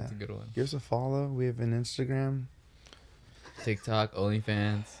subscribe. Yeah. That's a good one. Give us a follow. We have an Instagram. TikTok,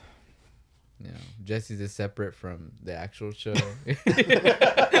 OnlyFans. You know, Jesse's is separate from the actual show.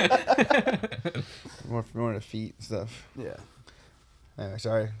 More the feet and stuff. Yeah. Anyway,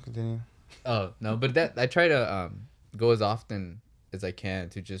 sorry. Continue. Oh no, but that I try to go as often as I can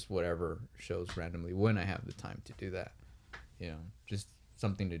to just whatever shows randomly when I have the time to do that. You know, just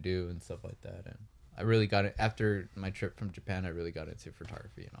something to do and stuff like that. And I really got it after my trip from Japan. I really got into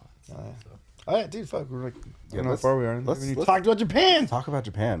photography and all that stuff. So. All right, dude. Fuck, we're like, I don't know how let's- far we are. let's- We let's- talked about Japan. Talk about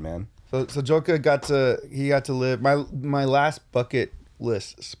Japan, man. So Jolka got to live. My last bucket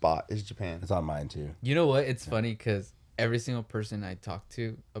list spot is Japan. It's on mine too. You know what? It's funny because every single person I talk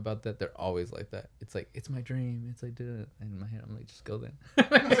to about that, they're always like that. It's like, it's my dream. It's like, and in my head, I'm like, just go then.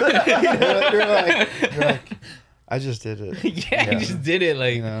 you're like, I just did it. Yeah, I just did it.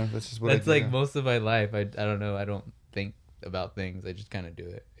 Like, You know, that's just what that's I do like now. most of my life. I don't know. I don't think about things. I just kind of do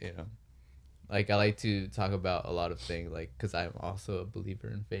it, you know. Like, I like to talk about a lot of things, like, because I'm also a believer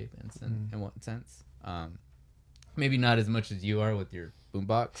in faith in one sense. Maybe not as much as you are with your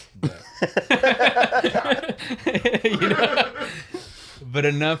boombox, but you know, but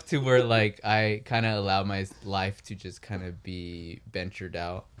enough to where like I kind of allow my life to just kind of be ventured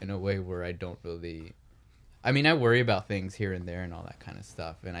out in a way where I don't really. I mean, I worry about things here and there and all that kind of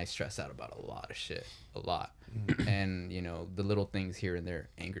stuff, and I stress out about a lot of shit, a lot. And, you know, the little things here and there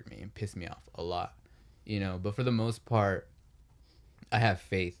anger me and piss me off a lot, you know. But for the most part, I have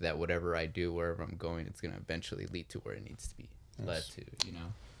faith that whatever I do, wherever I'm going, it's going to eventually lead to where it needs to be led to, you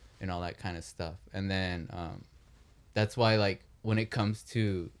know, and all that kind of stuff. And then that's why, like, when it comes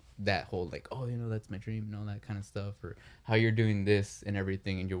to that whole, like, oh, you know, that's my dream and all that kind of stuff, or how you're doing this and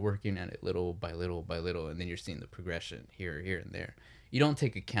everything, and you're working at it little by little by little, and then you're seeing the progression here, and there. You don't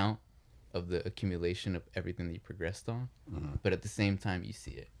take account of the accumulation of everything that you progressed on, but at the same time, you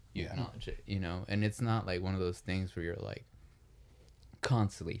see it, you acknowledge it, you know. And it's not like one of those things where you're like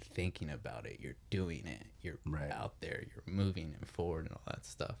constantly thinking about it. You're doing it. You're out there. You're moving and forward and all that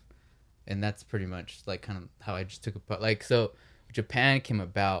stuff. And that's pretty much like kind of how I just took apart. Like, so Japan came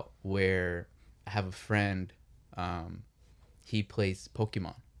about where I have a friend. He plays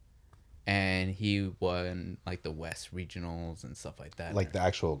Pokemon. And he won like the West regionals and stuff like that. Like the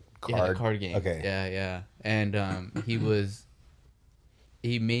actual card? Yeah, the card game. Okay. Yeah. And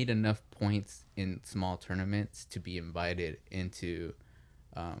he made enough points in small tournaments to be invited into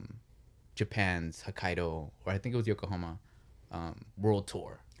Japan's Hokkaido, or I think it was Yokohama, World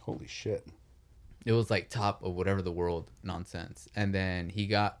Tour. Holy shit. It was like top of whatever the world nonsense. And then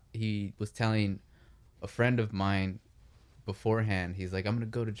he was telling a friend of mine beforehand, he's like, I'm gonna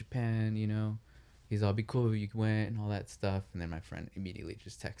go to Japan, you know. He's all, be cool if you went and all that stuff. And then my friend immediately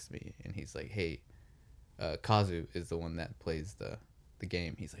just texts me and he's like, hey, Kazu is the one that plays the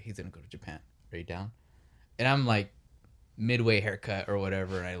game. He's like, he's gonna go to Japan. Are you down? And I'm like, midway haircut or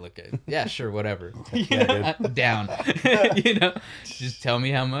whatever, and I look at, yeah, sure, whatever. I'm down. You know, just tell me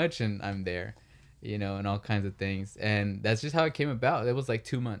how much and I'm there, you know, and all kinds of things. And that's just how it came about. It was like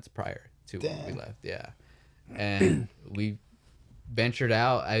 2 months prior to when we left. Yeah. And we ventured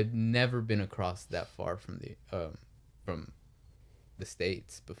out. I'd never been across that far from the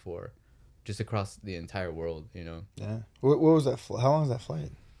States before, just across the entire world, you know. Yeah. What was that? How long was that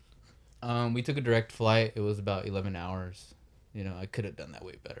flight? We took a direct flight. It was about 11 hours. You know, I could have done that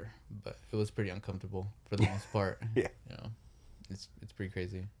way better, but it was pretty uncomfortable for the most part. Yeah. You know, it's pretty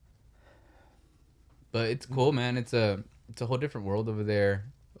crazy. But it's cool, man. It's a whole different world over there.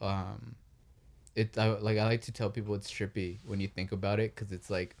 I like to tell people it's trippy when you think about it, because it's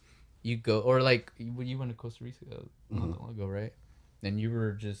like you go, or like when you went to Costa Rica not that long ago, right? And you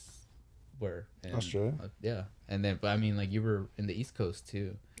were just where? Australia. Yeah, and then but I mean, like, you were in the East Coast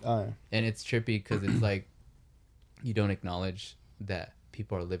too. Oh, yeah. And it's trippy because it's like you don't acknowledge that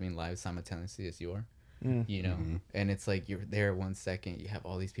people are living lives simultaneously as you are. You know, and it's like you're there 1 second, you have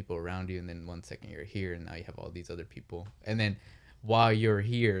all these people around you, and then 1 second you're here, and now you have all these other people, and then while you're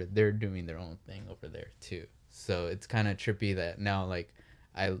here, they're doing their own thing over there too. So it's kind of trippy that now, like,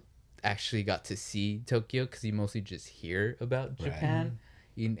 I actually got to see Tokyo, because you mostly just hear about Japan,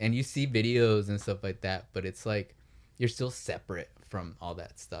 and you see videos and stuff like that, but it's like you're still separate from all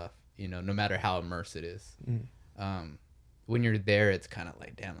that stuff, you know, no matter how immersed it is. When you're there, it's kind of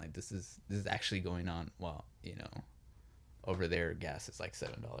like, damn, like this is actually going on. Well, you know, over there gas is like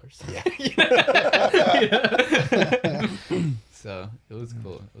 $7. So it was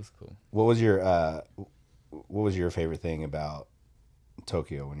cool. What was your favorite thing about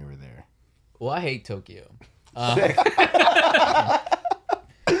Tokyo when you were there? Well, I hate Tokyo.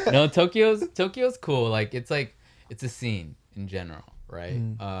 No, Tokyo's cool. Like, it's a scene in general, right?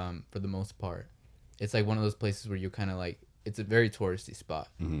 For the most part, it's like one of those places where you kind of like, it's a very touristy spot.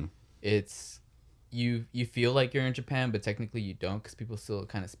 it's you feel like you're in Japan, but technically you don't because people still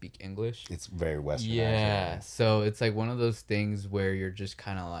kind of speak English. It's very westernized. Yeah, so it's like one of those things where you're just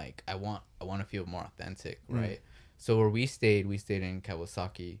kind of like, I want to feel more authentic, right? So where we stayed in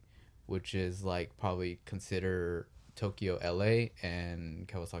Kawasaki, which is like probably consider Tokyo, LA, and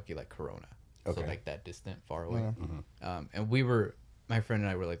Kawasaki like Corona. Okay. So like that distant, far away. And my friend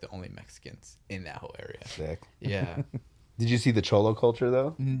and I were like the only Mexicans in that whole area. Sick. Yeah. Did you see the Cholo culture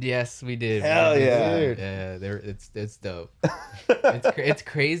though? Yes, we did. Hell yeah. Yeah, it's dope. it's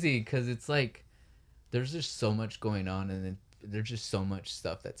crazy because it's like there's just so much going on, and then there's just so much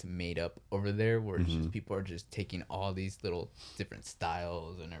stuff that's made up over there where it's just people are just taking all these little different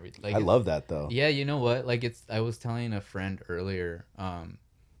styles and everything. Like, I love that though. Yeah, you know what? Like I was telling a friend earlier,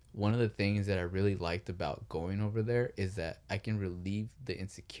 one of the things that I really liked about going over there is that I can relieve the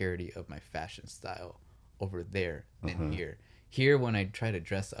insecurity of my fashion style over there than here. Here, when I try to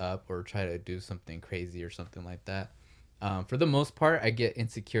dress up or try to do something crazy or something like that, for the most part, I get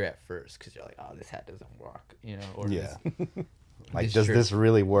insecure at first because you're like, oh, this hat doesn't work, you know? Or yeah. Like, does this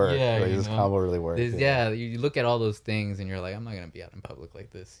really work? Yeah, like, does this combo really work? You look at all those things and you're like, I'm not going to be out in public like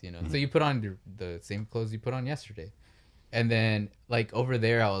this, you know? So you put on the same clothes you put on yesterday. And then, like, over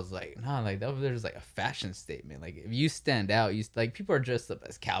there, I was like, nah, like, over there's, like, a fashion statement. Like, if you stand out, like, people are dressed up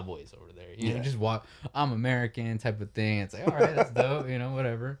as cowboys over there. You know, just walk, I'm American type of thing. It's like, all right, that's dope, you know,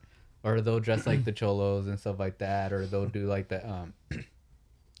 whatever. Or they'll dress like the cholos and stuff like that. Or they'll do, like, the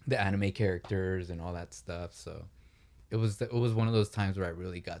anime characters and all that stuff. So, it was one of those times where I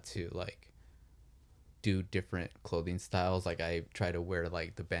really got to, like, do different clothing styles. Like, I try to wear,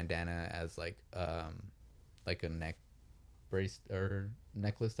 like, the bandana as, like a neck brace or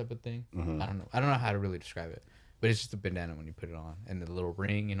necklace type of thing. I don't know how to really describe it, but it's just a bandana when you put it on, and the little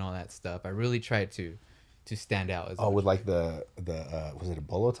ring and all that stuff. I really tried to stand out. With like the was it a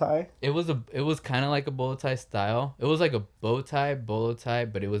bolo tie? It was kind of like a bolo tie style. It was like a bolo tie,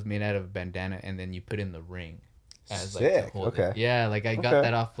 but it was made out of a bandana, and then you put in the ring as like Sick. to hold Okay. it. Yeah, like I got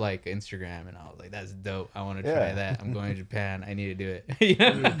that off like Instagram, and I was like, that's dope. I want to try that. I'm going to Japan. I need to do it.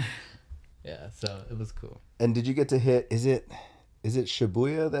 Yeah, so it was cool. And did you get to hit? Is it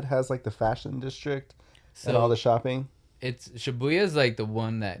Shibuya that has like the fashion district and all the shopping? It's Shibuya is like the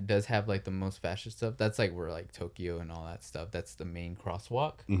one that does have like the most fashion stuff. That's like where like Tokyo and all that stuff. That's the main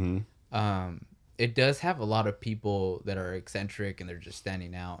crosswalk. It does have a lot of people that are eccentric and they're just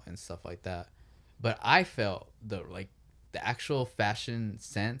standing out and stuff like that. But I felt the actual fashion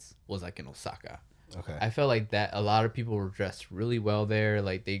sense was like in Osaka. Okay. I felt like that a lot of people were dressed really well there.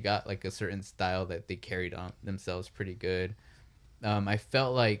 Like they got like a certain style that they carried on themselves pretty good. I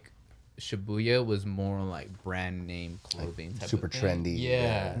felt like Shibuya was more like brand name clothing type super of thing. trendy.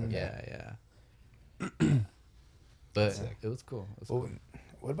 Yeah. But it was cool.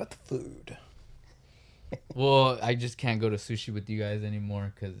 What about the food? Well, I just can't go to sushi with you guys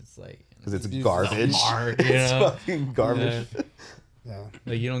anymore because it's like it's garbage. Hard, It's fucking garbage. Yeah.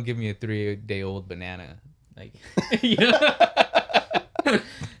 Like you don't give me a 3-day-old banana. Like you know?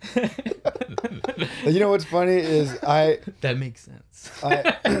 You know what's funny is that makes sense.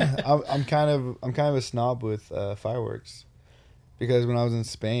 I'm kind of a snob with fireworks, because when I was in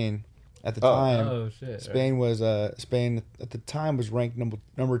Spain at the time, Spain at the time was ranked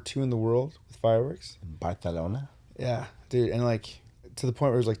number 2 in the world with fireworks. Barcelona. Yeah, dude, and like to the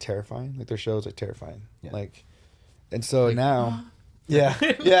point where it was like terrifying. Like their show was like terrifying. Yeah. Like, and so like, now, yeah.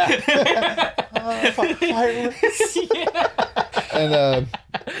 Fireworks. And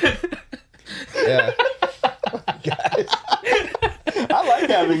yeah. Guys, I like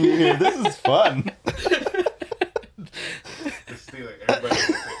having you here. This is fun. Just see, like,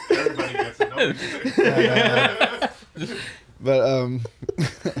 everybody gets it. But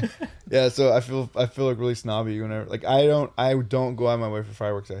yeah. So I feel like really snobby whenever, like, I don't go out of my way for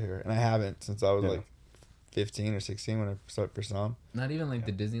fireworks out here, and I haven't since I was like 15 or 16 when I first saw them. Not even like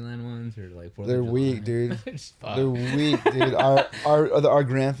the Disneyland ones or like 4th of They're July. weak, dude. They're weak, dude. Our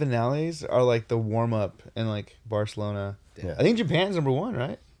grand finales are like the warm up in like Barcelona. Yeah. I think Japan's number 1,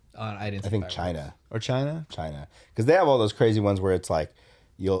 right? I didn't. I think China. Or China? China, because they have all those crazy ones where it's like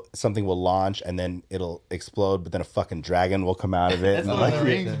something will launch and then it'll explode, but then a fucking dragon will come out of it. That's and Lord like, of the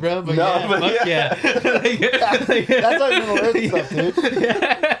Rings, bro. But No, yeah, but fuck yeah. That's like Middle Earth stuff, dude.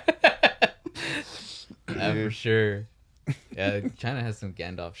 Yeah, for sure. Yeah, China has some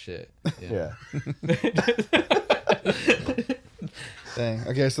Gandalf shit. Yeah. Dang.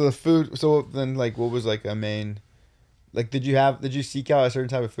 Okay, so the food. So then, like, what was like a main? Like, did you seek out a certain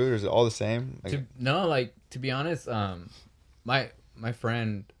type of food, or is it all the same? Like, To be honest, my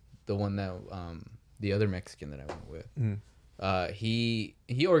friend, the one that the other Mexican that I went with, He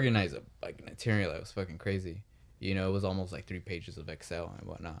organized an itinerary that was fucking crazy. You know, it was almost like 3 pages of Excel and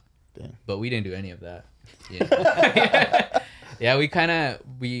whatnot. Damn. But we didn't do any of that. You know? Yeah,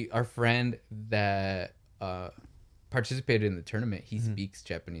 our friend that participated in the tournament, he speaks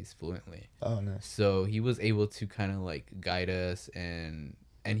Japanese fluently. Oh, nice. So he was able to kind of like guide us, and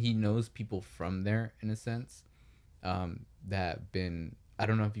he knows people from there in a sense. That been, I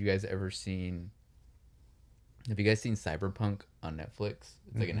don't know if you guys have seen Cyberpunk on Netflix?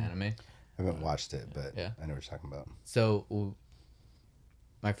 It's like an anime. I haven't watched it, but Yeah. I know what you're talking about. So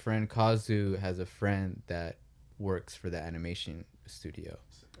my friend Kazu has a friend that works for the animation studio.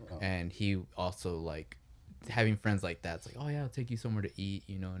 Oh. And he also like having friends like that. It's like, oh yeah, I'll take you somewhere to eat,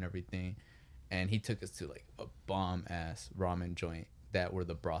 you know, and everything. And he took us to like a bomb ass ramen joint where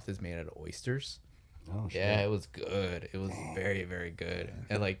the broth is made out of oysters. Oh, shit. Yeah, it was good. It was very, very good.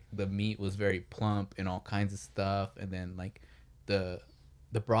 And like the meat was very plump and all kinds of stuff. And then like the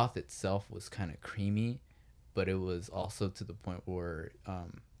broth itself was kind of creamy, but it was also to the point where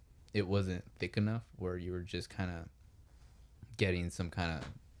it wasn't thick enough where you were just kind of getting some kind of,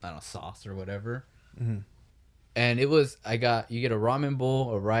 I don't know, sauce or whatever. Mm-hmm. And it was, you get a ramen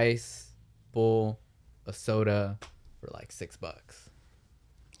bowl, a rice bowl, a soda for like $6.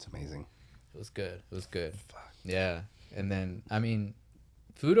 It's amazing. It was good. Fuck. Yeah. And then, I mean,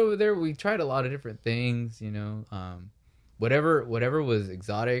 food over there, we tried a lot of different things, you know. Whatever was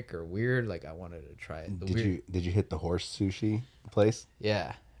exotic or weird, like I wanted to try it. Did you hit the horse sushi place?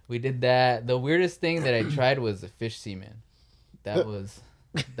 Yeah, we did that. The weirdest thing that I tried was the fish semen. That was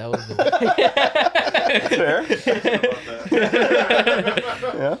the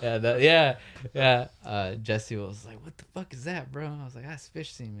Yeah. Jesse was like, "What the fuck is that, bro?" I was like, "That's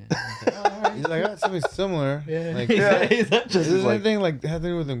fish semen." I was like, "Oh, all right." He's like, I got something similar. Yeah. Like, He's like, is there anything like have to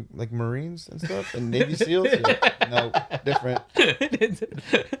do with like Marines and stuff and Navy SEALs? No, different. But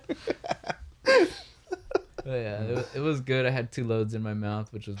yeah, it was good. I had 2 loads in my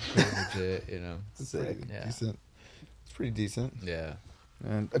mouth, which was pretty legit, you know. It's pretty Yeah. decent. It's pretty decent. Yeah.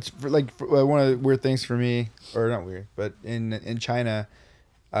 And it's one of the weird things for me, or not weird, but in China,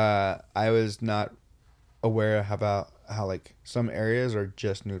 I was not aware about how like some areas are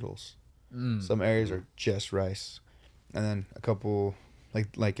just noodles, some areas are just rice, and then a couple I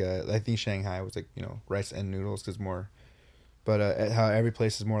think Shanghai was like, you know, rice and noodles because more, but how every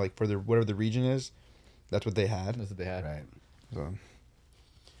place is more like for whatever the region is, that's what they had. That's what they had. Right. So.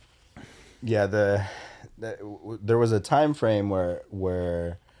 Yeah, there was a time frame where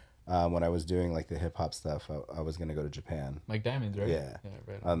when I was doing like the hip hop stuff, I was gonna go to Japan. Mike Diamonds, right? Yeah,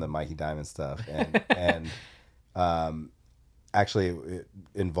 right. on the Mikey Diamond stuff, and actually it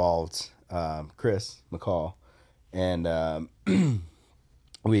involved Chris McCall, and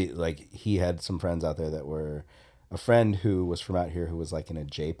he had some friends out there that were a friend who was from out here who was like in a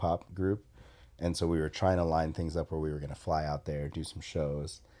J-pop group, and so we were trying to line things up where we were gonna fly out there, do some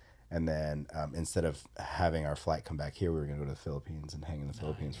shows. And then instead of having our flight come back here, we were going to go to the Philippines and hang in the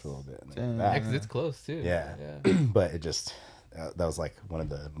Philippines for a little bit. And then Yeah, because it's close too. Yeah. But it just, that was like one of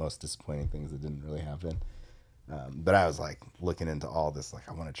the most disappointing things that didn't really happen. But I was like looking into all this, like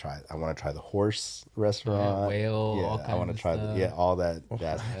I want to try the horse restaurant. Whale, all kinds I want to try all that.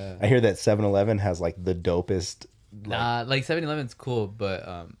 Yeah. I hear that 7-Eleven has like the dopest. Like 7-Eleven's cool, but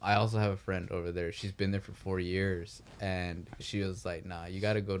I also have a friend over there. She's been there for 4 years, and she was like, "Nah, you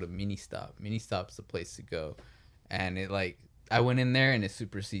got to go to Mini Stop. Mini Stop's the place to go." And it like I went in there, and it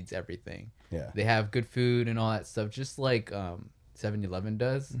supersedes everything. Yeah, they have good food and all that stuff, just like 7-Eleven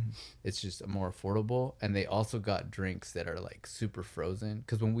does. Mm-hmm. It's just more affordable, and they also got drinks that are like super frozen.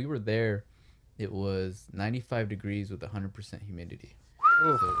 Because when we were there, it was 95 degrees with 100% humidity.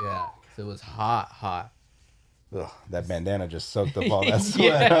 So it was hot. Ugh, that bandana just soaked up all that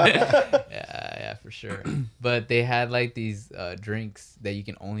sweat. yeah, for sure. But they had like these drinks that you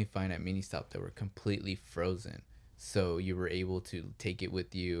can only find at Mini Stop that were completely frozen. So you were able to take it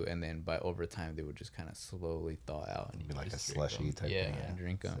with you, and then over time they would just kind of slowly thaw out. And be like a slushy type thing. Yeah,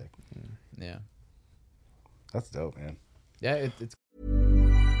 drink them. Yeah. That's dope, man. Yeah, it's.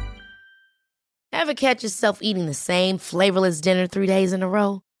 Ever catch yourself eating the same flavorless dinner 3 days in a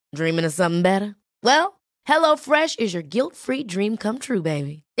row? Dreaming of something better? Well, HelloFresh is your guilt-free dream come true,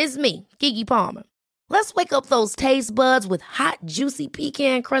 baby. It's me, Keke Palmer. Let's wake up those taste buds with hot, juicy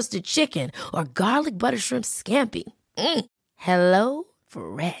pecan-crusted chicken or garlic butter shrimp scampi. Hello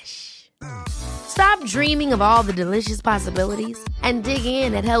Fresh. Stop dreaming of all the delicious possibilities and dig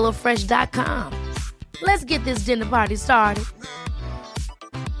in at HelloFresh.com. Let's get this dinner party started.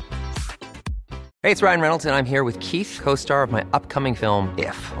 Hey, it's Ryan Reynolds, and I'm here with Keith, co-star of my upcoming film,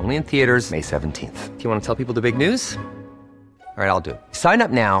 If, only in theaters May 17th. Do you want to tell people the big news? All right, I'll do it. Sign up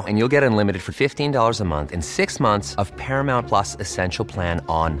now and you'll get unlimited for $15 a month and 6 months of Paramount Plus Essential Plan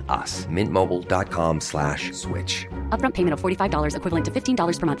on us. MintMobile.com/switch. Upfront payment of $45 equivalent to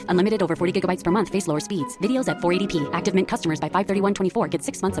 $15 per month. Unlimited over 40 gigabytes per month. Face lower speeds. Videos at 480p. Active Mint customers by 531.24 get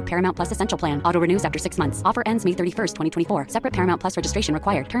 6 months of Paramount Plus Essential Plan. Auto renews after 6 months. Offer ends May 31st, 2024. Separate Paramount Plus registration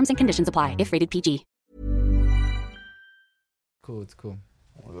required. Terms and conditions apply if rated PG. Cool, it's cool.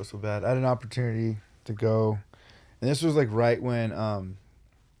 I want to go so bad. I had an opportunity to go, and this was like right when I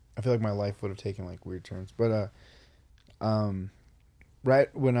feel like my life would have taken like weird turns, but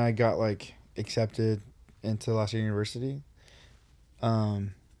right when I got like accepted into La Sierra University,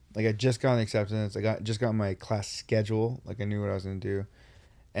 like I just got an acceptance. Just got my class schedule. Like I knew what I was gonna do,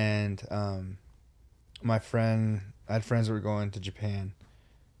 and I had friends that were going to Japan,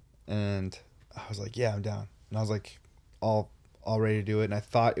 and I was like, yeah, I'm down, and I was like, all ready to do it, and I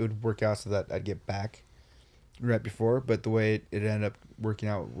thought it would work out so that I'd get back right before, but the way it ended up working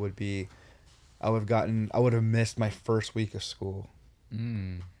out would be I would have missed my first week of school.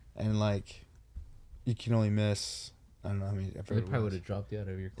 And like you can only miss, I don't know how many. They probably would have dropped you out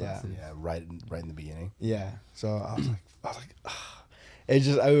of your classes. Yeah, right in the beginning. Yeah, so I was like,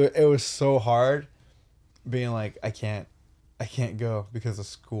 it was so hard being like I can't go because of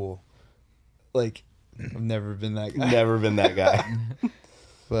school. Like I've never been that guy. Never been that guy.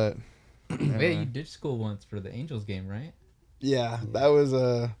 But Wait, you ditched school once for the Angels game, right? yeah, that was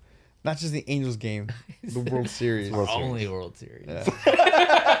not just the Angels game, the World Series. Only World Series.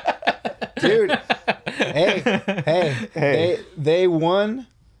 Yeah. Dude, hey, they won.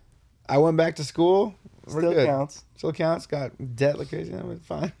 I went back to school. We're Still good. counts. Still counts. Got debt like crazy. That was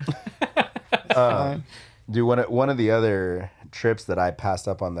fine. Fine. Dude, one of the other trips that I passed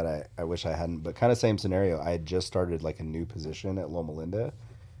up on that I wish I hadn't, but kind of same scenario. I had just started like a new position at Loma Linda.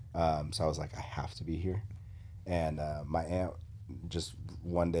 So I was like, I have to be here. And my aunt just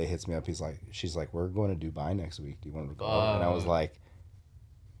one day hits me up. She's like, we're going to Dubai next week. Do you want to go? And I was like,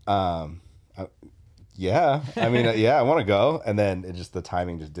 yeah. I mean, yeah, I want to go. And then the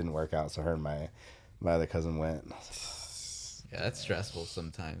timing just didn't work out. So her and my other cousin went. Yeah, that's stressful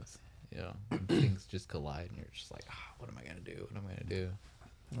sometimes. You know, things just collide and you're just like, what am I going to do? What am I going to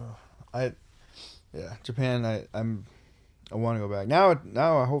do? Japan, I want to go back. Now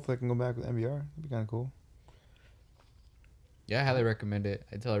I hopefully I can go back with MBR. That'd be kind of cool. Yeah, I highly recommend it.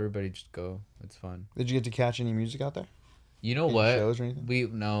 I tell everybody just go. It's fun. Did you get to catch any music out there? You know Any what? shows or anything? We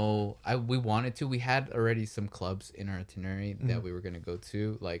wanted to. We had already some clubs in our itinerary that we were gonna go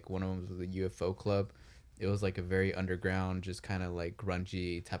to. Like one of them was the UFO club. It was like a very underground, just kind of like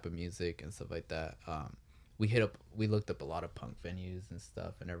grungy type of music and stuff like that. We looked up a lot of punk venues and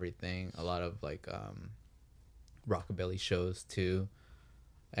stuff and everything. A lot of like rockabilly shows too,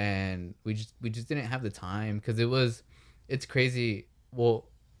 and we just didn't have the time because it's crazy. Well,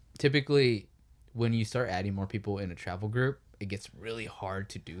 typically when you start adding more people in a travel group, it gets really hard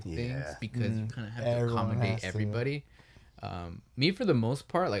to do things because you kind of have to accommodate everybody. Me, for the most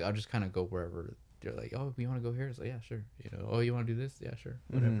part, like I'll just kind of go wherever they're like, oh, you want to go here? It's like, yeah, sure. You know, oh, you want to do this? Yeah, sure.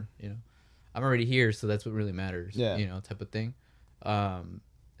 Whatever. You know, I'm already here, so that's what really matters. Yeah. You know, type of thing.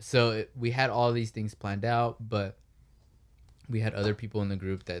 So we had all these things planned out, but we had other people in the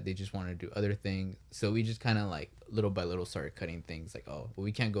group that they just wanted to do other things. So we just kind of like little by little started cutting things like, oh, well,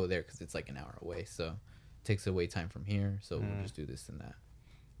 we can't go there because it's like an hour away. So it takes away time from here. So we'll just do this and that.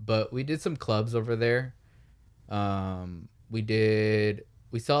 But we did some clubs over there.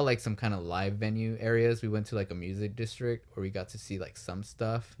 We saw like some kind of live venue areas. We went to like a music district where we got to see like some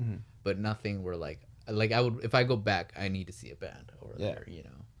stuff, but nothing where like I would, if I go back, I need to see a band over there, you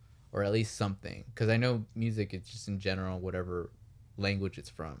know, or at least something. Cause I know music is just in general, whatever language it's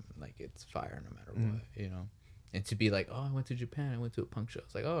from, like it's fire no matter what, you know. And to be like, oh, I went to Japan, I went to a punk show.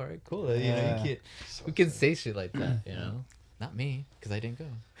 It's like, oh, all right, cool. You know, we can say shit like that, you know. Not me, because I didn't go.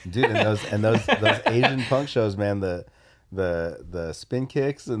 Dude, and those Asian punk shows, man, the spin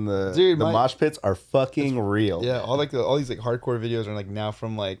kicks and the mosh pits are fucking real. Yeah, all these like hardcore videos are like now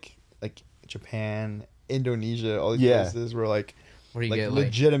from like Japan, Indonesia, all these places where like where you like get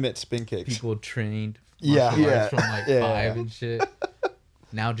legitimate spin kicks. People trained from like 5 and shit.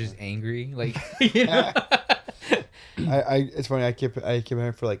 Now just angry, like you know. It's funny. I keep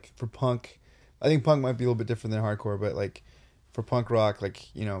hearing for punk. I think punk might be a little bit different than hardcore, but like for punk rock,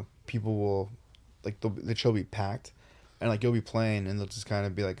 like, you know, people will like the show will be packed, and like you'll be playing, and they'll just kind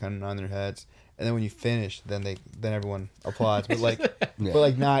of be like kind of nodding their heads, and then when you finish, then everyone applauds, but like but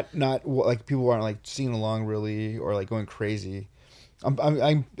like not like people aren't like singing along really or like going crazy.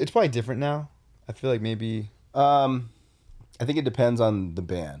 I'm it's probably different now. I feel like maybe I think it depends on the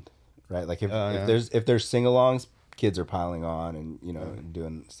band, right? Like if there's sing-alongs, kids are piling on and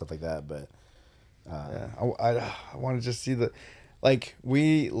doing stuff like that. But I want to just see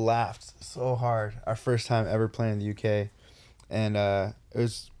we laughed so hard our first time ever playing in the UK, and it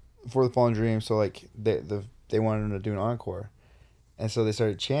was before the Fallen Dream. So like they wanted to do an encore, and so they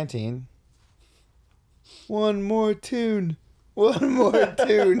started chanting, "One more tune, one more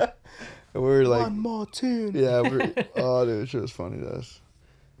tune." And we were like, one more tune. Yeah, oh dude, it was funny to us.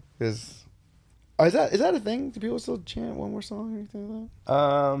 Because is that a thing? Do people still chant one more song or anything like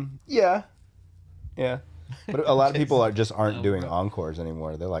that? Yeah. But a lot of people aren't doing encores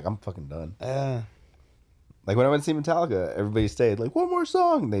anymore. They're like, I'm fucking done. Like when I went to see Metallica, everybody stayed like one more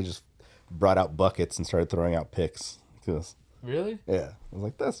song. And they just brought out buckets and started throwing out picks. Really? Yeah, I was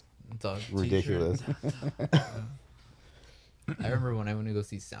like, that's ridiculous. I remember when I went to go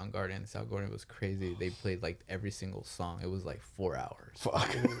see Soundgarden. Soundgarden was crazy. They played like every single song. It was like 4 hours.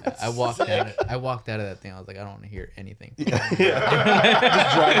 Fuck. I walked out. I walked out of that thing. I was like, I don't want to hear anything. Just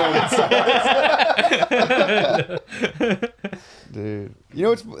drive home in silence. Dude, you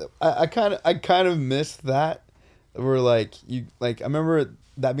know, I kind of missed that. Where I remember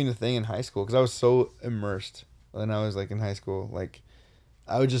that being a thing in high school because I was so immersed when I was like in high school. Like,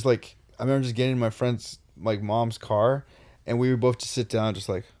 I would just I remember just getting in my friend's mom's car. And we would both just sit down, just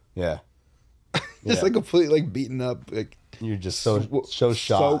like, just completely beaten up, you're just so shot.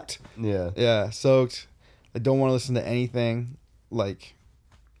 Soaked. Yeah, soaked. I don't want to listen to anything. I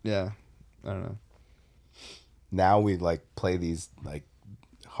don't know. Now we play these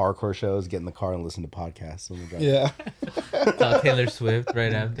hardcore shows, get in the car and listen to podcasts. Yeah. Saw Taylor Swift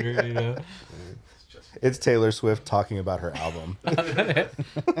right after, It's Taylor Swift talking about her album.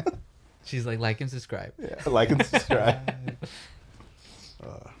 She's like and subscribe. Yeah, like and subscribe.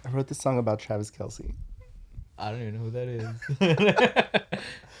 I wrote this song about Travis Kelce. I don't even know who that is.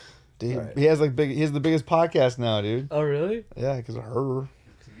 Dude, right. He has the biggest podcast now, dude. Oh really? Yeah, because of her.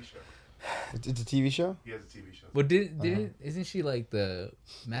 TV show. It's a TV show? He has a TV show. Well, isn't she like the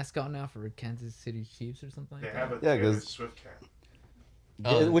mascot now for Kansas City Chiefs or something like that? They have a Swift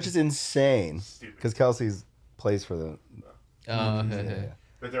cat. Which is insane. Because Kelsey's plays for the...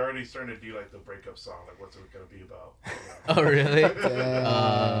 But they're already starting to do the breakup song. What's it going to be about? Oh, really?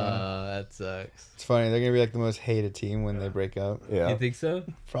 That sucks. It's funny. They're going to be the most hated team when they break up. Yeah. You think so?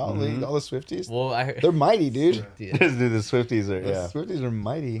 Probably. Mm-hmm. All the Swifties. Well, they're mighty, dude. The Swifties are, The Swifties are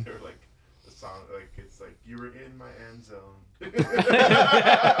mighty. They're the song, it's you were in my end zone.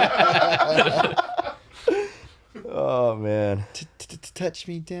 Oh, man. Touch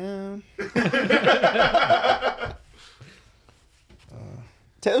me down.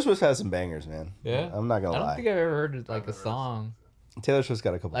 Taylor Swift has some bangers, man. Yeah, I'm not gonna lie. I don't think I've ever heard a song. Taylor Swift's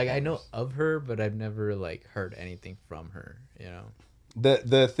got a couple. I know of her, but I've never heard anything from her.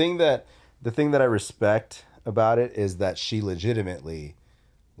 The thing that I respect about it is that she legitimately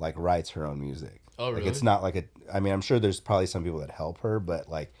writes her own music. Oh, really? It's not I'm sure there's probably some people that help her, but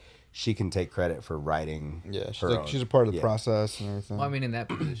she can take credit for writing. Yeah, she's a part of the process and everything. Well, in that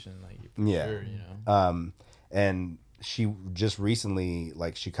position, sure, and she just recently,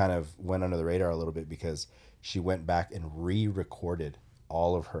 she kind of went under the radar a little bit because she went back and re-recorded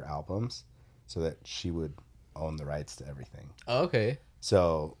all of her albums so that she would own the rights to everything. Oh, okay.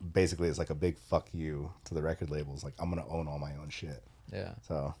 So basically it's a big fuck you to the record labels. I'm going to own all my own shit. Yeah.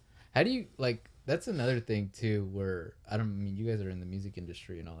 So how do you, that's another thing too, where, you guys are in the music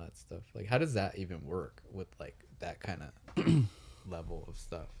industry and all that stuff. How does that even work with that kind of level of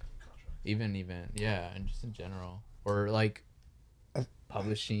stuff? Even, yeah, and just in general. Or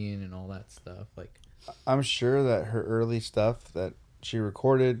publishing and all that stuff. I'm sure that her early stuff that she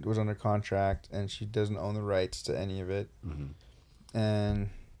recorded was under contract, and she doesn't own the rights to any of it. Mm-hmm.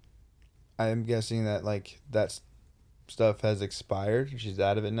 And I'm guessing that that stuff has expired. She's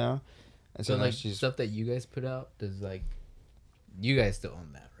out of it now, and so now she's stuff that you guys put out. Does you guys still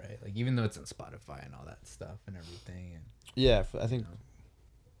own that, right? Even though it's on Spotify and all that stuff and everything. And yeah, I think.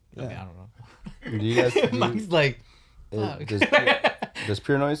 Yeah. I don't know. Do you guys? Does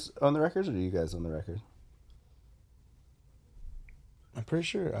Pure Noise own the records, or do you guys own the record? I'm pretty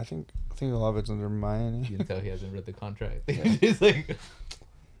sure. I think a lot of it's under my name. You can tell he hasn't read the contract. Yeah. He's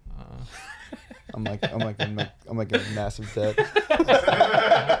I'm in massive debt.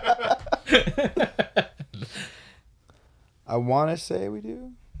 I want to say we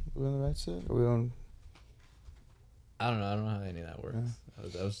do. We own the rights to it. Or we own. I don't know. I don't know how any of that works. Yeah.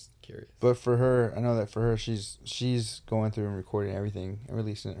 I was curious. But for her, I know that for her, she's going through and recording everything and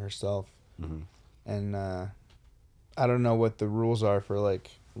releasing it herself. Mm-hmm. And I don't know what the rules are for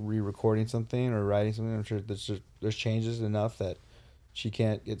re-recording something or writing something. I'm sure there's changes enough that she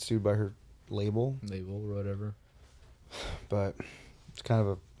can't get sued by her label or whatever. but it's kind of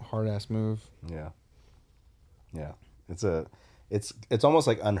a hard ass move. Yeah. It's almost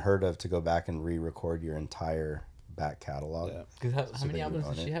like unheard of to go back and re-record your entire back catalog. Yeah. Because how many albums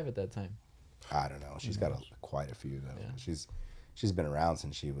did she have at that time? I don't know. She's got quite a few though. Yeah. She's been around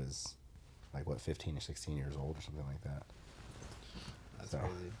since she was like 15 or 16 years old or something like that. That's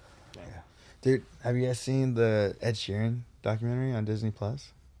crazy. Yeah. Dude, have you guys seen the Ed Sheeran documentary on Disney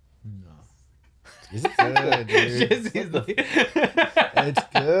Plus? No. Is it good, dude? It's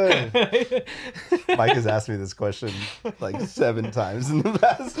good. Mike has asked me this question like 7 times in the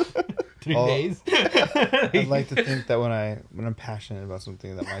past 3 days. I'd like to think that when I'm passionate about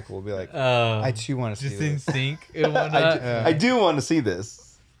something, that Michael will be like, I too want to see just this. in sync and whatnot. I do want to see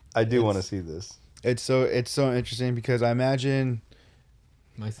this. I do want to see this. It's so interesting because I imagine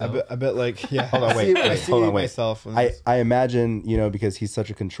Myself. I bet like yeah. Hold on, wait. Hold on, wait. Myself. I imagine, because he's such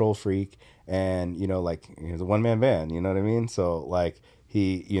a control freak, and like he's a one man band. You know what I mean? So like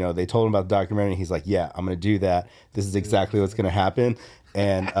he, they told him about the documentary. And he's like, yeah, I'm gonna do that. This is exactly what's gonna happen,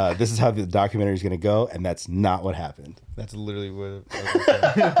 and this is how the documentary is gonna go. And that's not what happened. That's literally what.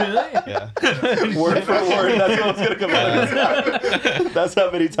 Yeah. Word for word. That's what's gonna come out. That's how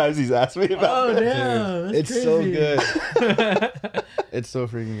many times he's asked me about. Oh damn! It's crazy. so good. It's so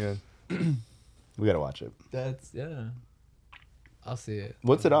freaking good. We gotta watch it. That's I'll see it.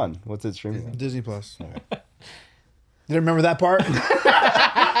 What's it on? What's it streaming on? Disney Plus. Okay. Did I remember that part? Maybe that's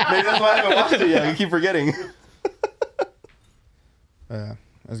why I haven't watched it yet. I keep forgetting. Yeah,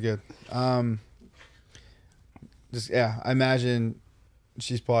 that's good. I imagine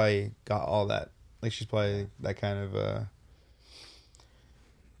she's probably got all that. Like she's probably that kind of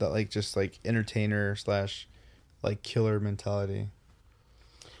that like just like entertainer / like killer mentality.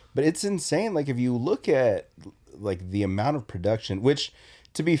 But it's insane. Like if you look at like the amount of production, which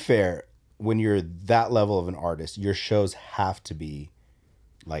to be fair, when you're that level of an artist, your shows have to be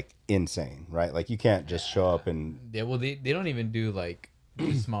like insane, right? Like you can't just show up and they don't even do like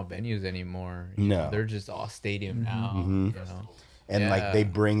small venues anymore. No, they're just all stadium now. Mm-hmm. And like they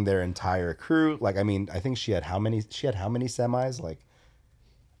bring their entire crew. Like I mean, I think she had how many semis? Like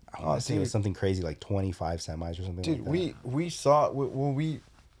I want to say it was something crazy, like 25 semis or something. Dude, like that. we saw when we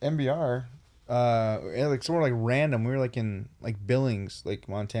MBR, like somewhere like random. We were like in like Billings, like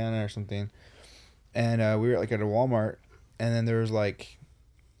Montana or something, and we were like at a Walmart, and then there was like,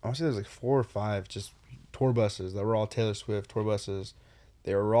 I want to say there was like 4 or 5 just tour buses that were all Taylor Swift tour buses.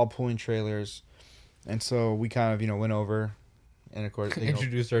 They were all pulling trailers, and so we kind of went over, and of course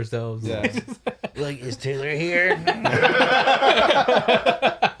introduced ourselves. Yeah, like, is Taylor here?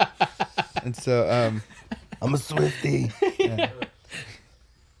 And so I'm a Swiftie. Yeah.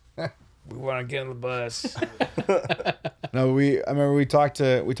 We want to get on the bus. No, I remember we talked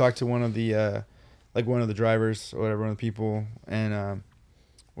to one of the like one of the drivers or whatever, one of the people, and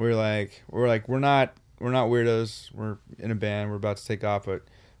we're like we're not weirdos. We're in a band. We're about to take off, but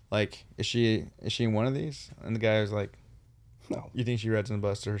like, is she in one of these? And the guy was like, no. You think she rides on the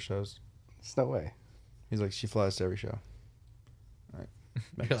bus to her shows? There's no way. He's like, she flies to every show.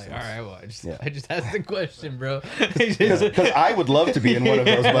 You're like, all right, well, I just asked the question, bro. Because I would love to be in one of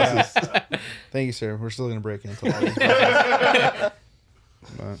those buses. Thank you, sir. We're still gonna break into all these buses.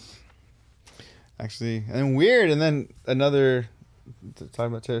 But actually, and then weird, and then another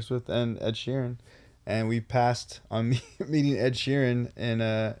talking about Taylor Swift and Ed Sheeran, and we passed on meeting Ed Sheeran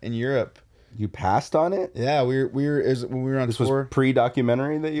in Europe. You passed on it? Yeah, we were when we were on this tour. Was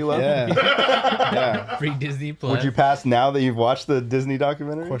pre-documentary that you loved? Yeah. Yeah. Pre-Disney Plus. Would you pass now that you've watched the Disney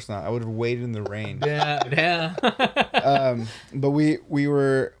documentary? Of course not. I would have waited in the rain. Yeah. But we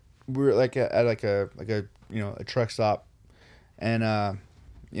were like at like a a truck stop, and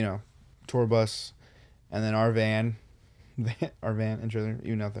tour bus, and then our van and trailer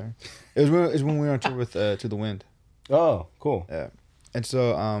even out there. It was when we were on tour with To the Wind. Oh, cool. Yeah, and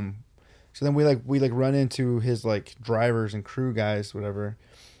so so then we run into his like drivers and crew guys, whatever.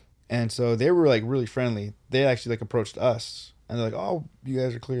 And so they were like really friendly. They actually like approached us, and they're like, "Oh, you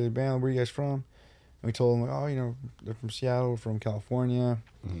guys are clearly a band. Where are you guys from?" And we told them like, "Oh, they're from Seattle, from California."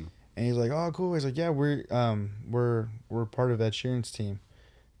 Mm-hmm. And he's like, "Oh, cool." He's like, "Yeah, we're part of Ed Sheeran's team.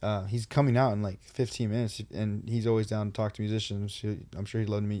 He's coming out in like 15 minutes, and he's always down to talk to musicians. I'm sure he'd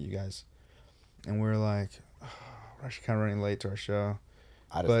love to meet you guys." And we're like, we're actually kind of running late to our show.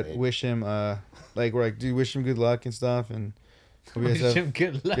 But wish him like we're like, dude, wish him good luck and stuff, and wish him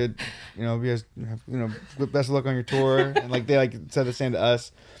good luck. Good, you guys have, best of luck on your tour. And like they like said the same to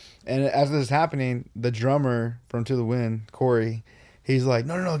us. And as this is happening, the drummer from To the Wind, Corey, he's like,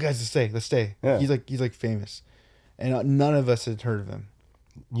 no, guys, let's stay. Yeah. He's like famous, and none of us had heard of him.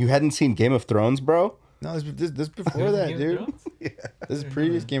 You hadn't seen Game of Thrones, bro? No, this before that, Game of dude. Thrones? This is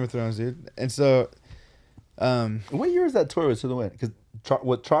previous Game of Thrones, dude. And so, What year was that tour with To the Wind? Because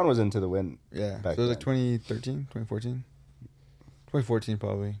Tron was into the Wind. yeah. Back So it was like then. 2013, 2014? 2014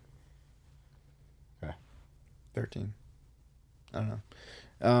 probably. Okay. 13. I don't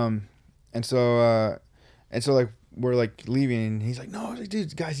know. And so like we're like leaving and he's like, no, like,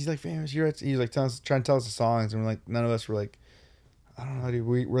 dude, guys, he's like famous. He's like trying to tell us the songs, and we're like, none of us were like, I don't know, dude.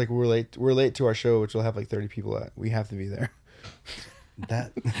 We're late to our show, which will have like 30 people at. We have to be there.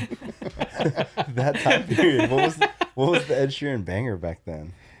 That that time period. What was the Ed Sheeran banger back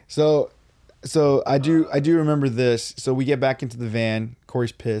then? So I do remember this. So we get back into the van.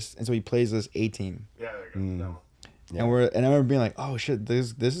 Corey's pissed, and so he plays this A-Team. Yeah, there you go. Yeah. And I remember being like, oh shit,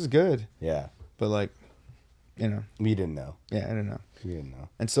 this is good. Yeah. But like, you know, We didn't know. yeah, I don't know. We didn't know.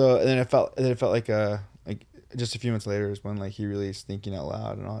 And then it felt like just a few months later is when like he released Thinking Out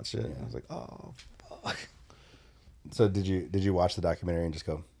Loud and all that shit. And I was like, oh fuck. So did you watch the documentary and just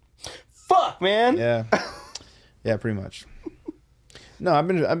go, fuck, man? Yeah. Yeah, pretty much. No,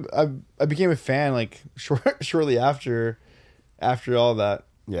 I became a fan like shortly after all that.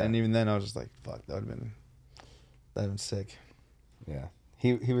 Yeah. And even then I was just like, fuck, that'd have been sick. Yeah.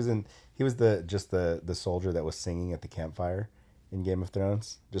 He was the soldier that was singing at the campfire in Game of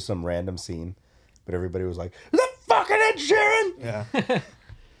Thrones. Just some random scene. But everybody was like, the fucking Ed Sheeran! Yeah.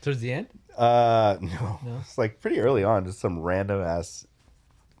 Towards the end? No. It's like pretty early on, just some random ass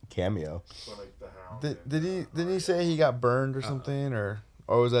cameo. So, like, the Hound. Didn't he say he got burned or something, or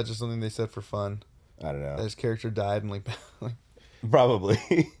was that just something they said for fun? I don't know. That his character died and like Probably.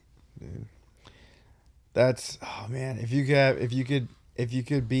 dude. That's, oh man, if you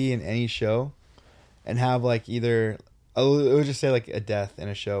could be in any show and have like either, it would just say like a death in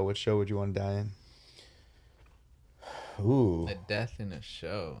a show, which show would you want to die in? Ooh. A death in a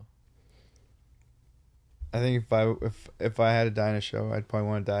show. I think if I had to die in a show, I'd probably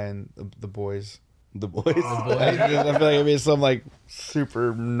want to die in the Boys. The Boys. I feel like it'd be some like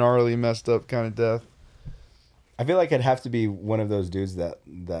super gnarly, messed up kind of death. I feel like it'd have to be one of those dudes that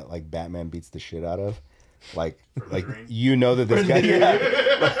like Batman beats the shit out of. Like you know that this guy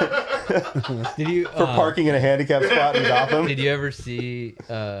Did you for parking in a handicap spot in Gotham. Did you ever see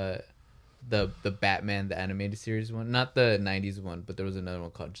the Batman, the animated series one? Not the 90s one, but there was another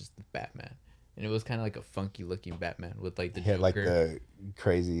one called just the Batman. And it was kind of like a funky looking Batman with like the He had Joker. like the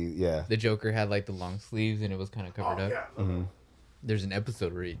crazy, yeah. The Joker had like the long sleeves and it was kind of covered up. Yeah. There's an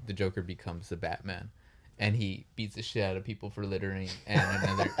episode where the Joker becomes the Batman and he beats the shit out of people for littering,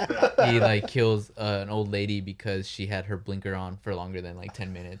 and he like kills an old lady because she had her blinker on for longer than like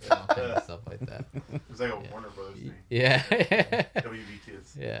 10 minutes and all kinds of stuff like that. It's like a Warner Brothers thing. Yeah. WB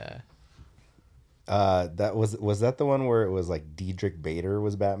Kids. Yeah. That was that the one where it was like Diedrich Bader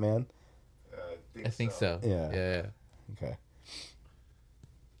was Batman? I think so. Yeah. Yeah. Okay.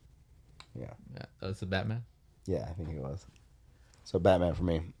 Yeah. That was the Batman. Yeah, I think it was. So Batman for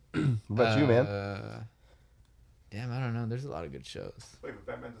me. What about you, man? Damn, I don't know. There's a lot of good shows. Wait, but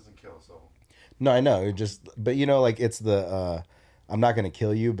Batman doesn't kill, so. No, I know. But you know, like it's the I'm not gonna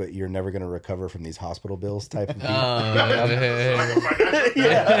kill you, but you're never gonna recover from these hospital bills type of thing.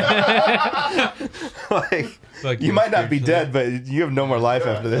 Like you might not be dead, but you have no more life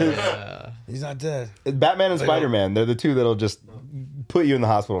after this. He's not dead. Batman and Spider-Man, they're the two that'll just put you in the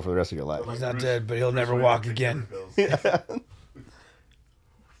hospital for the rest of your life. He's not dead, but he'll never walk again. I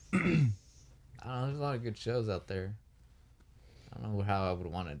don't know. There's a lot of good shows out there. I don't know how I would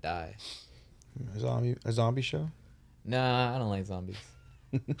want to die. A zombie show? Nah, I don't like zombies.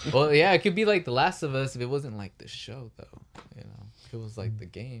 Well, yeah, it could be like The Last of Us if it wasn't like the show, though. You know, if it was like the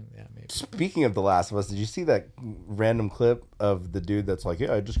game, yeah, maybe. Speaking of The Last of Us, did you see that random clip of the dude that's like,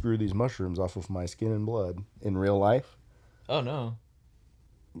 yeah, I just grew these mushrooms off of my skin and blood in real life? Oh, no.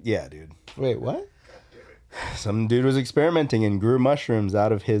 Yeah, dude. Wait, what? Some dude was experimenting and grew mushrooms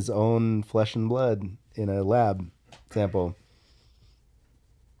out of his own flesh and blood in a lab sample.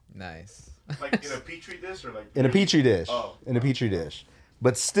 Nice. Like in a petri dish or like in a petri dish. Oh. In a petri dish.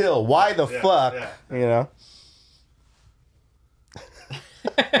 But still, why the fuck? Yeah. You know?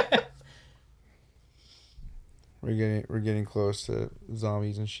 We're getting close to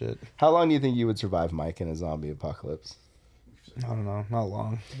zombies and shit. How long do you think you would survive, Mike, in a zombie apocalypse? I don't know. Not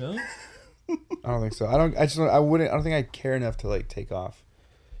long. No? I don't think so. I don't think I'd care enough to like take off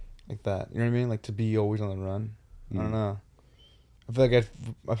like that. You know what I mean? Like to be always on the run. I don't know. I feel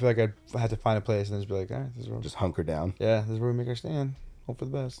like I'd have to find a place and just be like, all right, this is where Just hunker down. yeah, this is where we make our stand. Hope for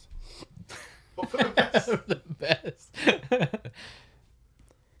the best. The best.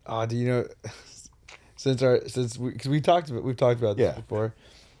 Do you know? Because we've talked about this Yeah. before.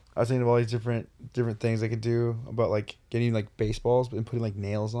 I was thinking of all these different things I could do about like getting like baseballs and putting like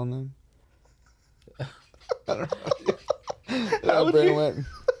nails on them. I don't know. How brain went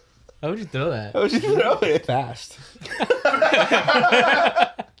How would you throw that? How would you throw it? fast.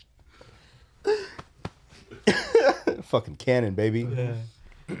 Fucking cannon, baby.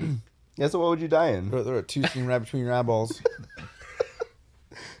 Yeah, so what would you die in? Throw a two-seam right between your eyeballs.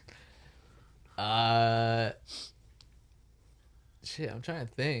 Shit, I'm trying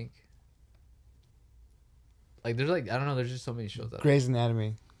to think. Like, there's like, I don't know, there's just so many shows out there. Grey's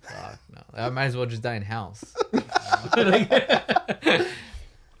Anatomy. Fuck, no. I might as well just die in house.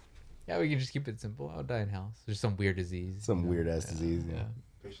 Yeah, we can just keep it simple. I'll die in house. There's some weird disease. Some weird ass disease. Yeah.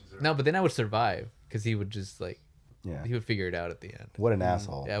 No, but then I would survive because he would just like, Yeah. he would figure it out at the end. What an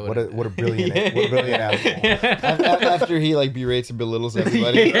asshole. Yeah, what a brilliant what a brilliant asshole. After he like berates and belittles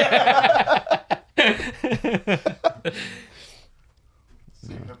everybody. So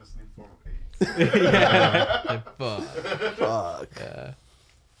you have this new form of AIDS. Yeah. Like, fuck.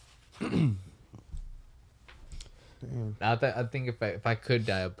 I think if I could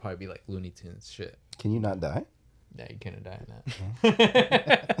die, I'd probably be like Looney Tunes shit. Can you not die? Yeah, you couldn't die in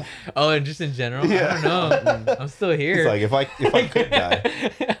that. Oh, and just in general, I don't know. I'm still here. It's like if I could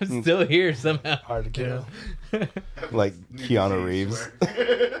die, I'm still here somehow. Hard to kill. like Keanu Reeves.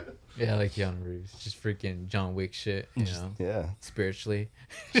 Yeah, like Keanu Reeves, just freaking John Wick shit. You know, Yeah. spiritually.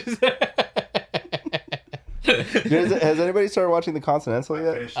 Has anybody started watching The Continental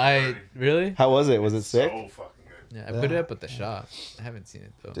yet? I really? How was it? Was it sick? So fucking good. Yeah, I put it up at the shop. I haven't seen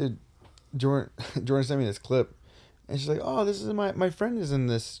it though. Dude, Jordan sent me this clip, and she's like, "Oh, this is my friend is in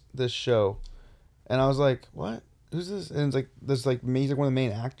this show," and I was like, "What? Who's this?" And it's like he's like one of the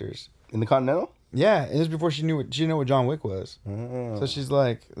main actors In The Continental? Yeah, and this is before she knew what John Wick was. Oh. So she's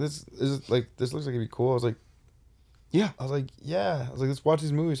like, "This looks like it'd be cool." I was like, Yeah. I was like, let's watch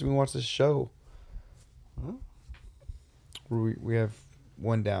these movies. So we can watch this show. Huh? We have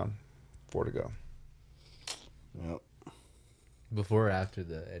 1 down, 4 to go. Yep. Before or after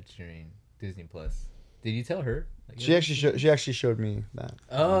the Ed Sheeran Disney Plus? Did you tell her? Like, She actually showed me that.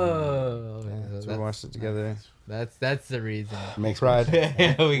 Oh, Yeah, so we watched it together. That's the reason. Makes Cried.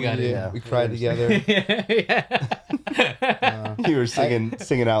 Yeah, we got it. Yeah, we cried together. Yeah. You were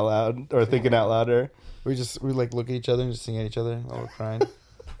singing out loud or thinking out louder. We like look at each other and just sing at each other while we're crying.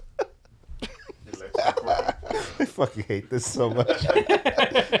 I fucking hate this so much.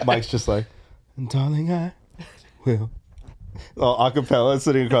 Mike's just like, darling, I will. All acapella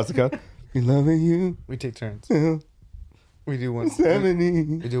sitting across the couch. Be loving you. We take turns. till We do one.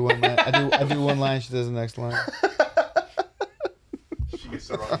 70. We do one line. I do one line. She does the next line. She gets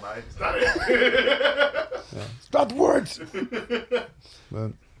the wrong line. It's not it. Stop the words.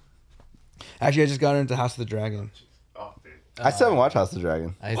 But actually, I just got into House of the Dragon. Oh, dude. I still haven't watched House of the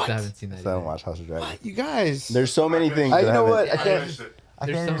Dragon. I still haven't seen that. I still haven't Yet. watched House of the Dragon. You guys. There's so many things. You that know haven't- what? I finished can't. it. I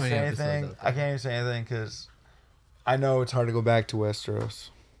There's can't so even many say episodes anything. out there. I can't even say anything because I know it's hard to go back to Westeros.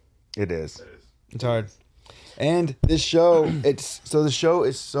 It is. It's hard. And this show, the show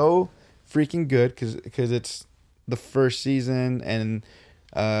is so freaking good because it's the first season and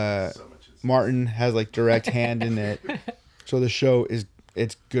So much is- Martin has like direct hand in it. So the show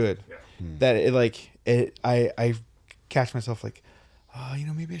it's good. Yeah. That I catch myself like, oh,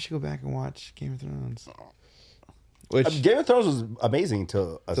 maybe I should go back and watch Game of Thrones. Which Game of Thrones was amazing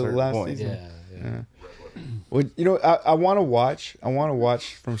till a Till the certain last point. season. Yeah. I want to watch. I want to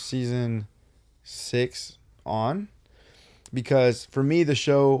watch from season 6 on, because for me the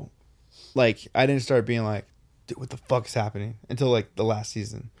show, like, I didn't start being like, dude, what the fuck's happening until like the last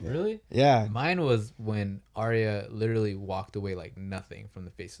season. Really? Yeah, Mine was when Arya literally walked away like nothing from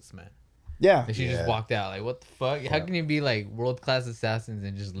the Faceless Man. yeah. And she just walked out. Like, what the fuck? How can you be like world class assassins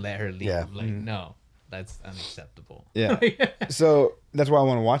and just let her leave? Yeah. Like, no, that's unacceptable. Yeah. So that's why I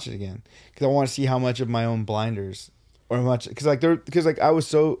want to watch it again, because I want to see how much of my own blinders, or how much, because I was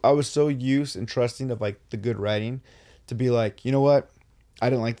so used and trusting of like the good writing, to be like, you know what, I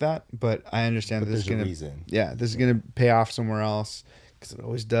didn't like that, but I understand that this is there's a gonna reason. Yeah, this is gonna pay off somewhere else, because it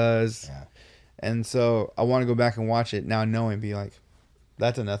always does. Yeah. And so I want to go back and watch it now, knowing, be like,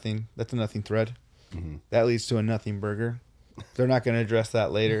 that's a nothing thread. Mm-hmm. That leads to a nothing burger. They're not gonna address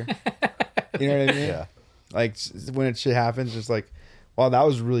that later. You know what I mean? Yeah. Like, when shit happens, it's like, wow, that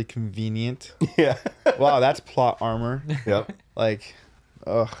was really convenient. Yeah. Wow, that's plot armor. Yep. Like,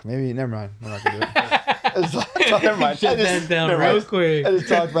 maybe, never mind. I'm not going to do it. It's like, Never mind. Shut that down real quick. I just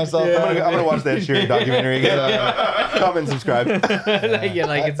talked to myself. I'm gonna watch that Sheeran documentary again. Comment and subscribe.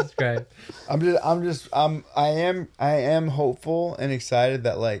 like and subscribe. I am hopeful and excited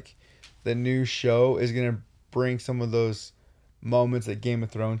that, like, the new show is going to bring some of those moments that Game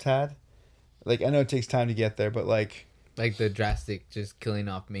of Thrones had. Like, I know it takes time to get there, but like the drastic just killing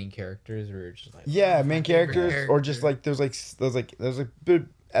off main characters, or just like main characters, or just like there's big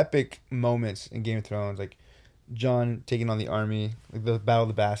epic moments in Game of Thrones, like Jon taking on the army, like the Battle of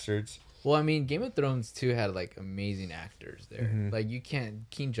the Bastards. Well, I mean, Game of Thrones too had like amazing actors there. Mm-hmm. Like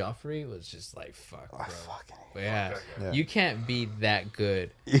King Joffrey was just like fuck, bro. But Yeah. You can't be that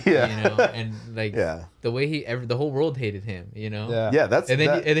good. Yeah. You know, and like the way the whole world hated him. You know. Yeah, that's and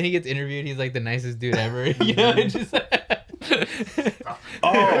then he gets interviewed. He's like the nicest dude ever. You know, it's just.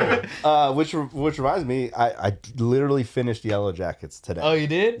 Which reminds me, I literally finished Yellow Jackets today. Oh, you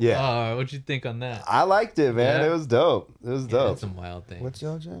did? Yeah. What'd you think on that? I liked it, man. Yeah? It was dope. It was dope. That's some wild thing. What's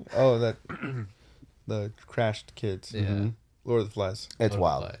Yellow Jack? Oh, that the crashed kids. Yeah. Mm-hmm. Lord of the Flies. It's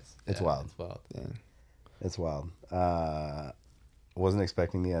wild. Yeah, It's wild. It's wild. Yeah. It's wild. Wasn't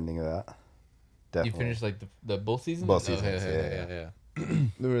expecting the ending of that. Definitely. You finished like the both seasons. Both seasons. Yeah.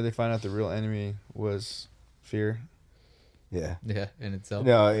 Where they find out the real enemy was fear. Yeah. Yeah, in itself.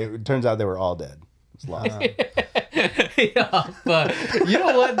 No, it turns out they were all dead. It's lost. Yeah, but you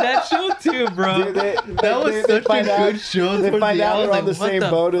know what? That show too, bro. Dude, that was such a good show. They towards find the out end. they're I on was the like, same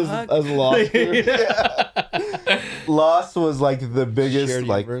what boat fuck? as Lost. Lost was like the biggest, Shared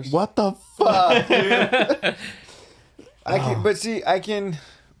like, universe. what the fuck, dude?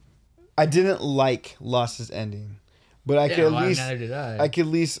 I didn't like Lost's ending, but I could at least, neither did I could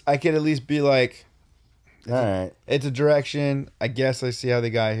at least be like, All right. it's a direction. I guess I see how they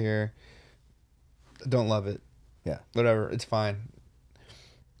got here. Don't love it. Yeah. Whatever. It's fine.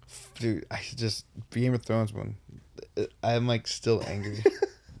 Dude, Game of Thrones one. I'm like still angry.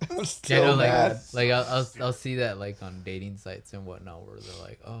 I'm still mad. I'll see that like on dating sites and whatnot where they're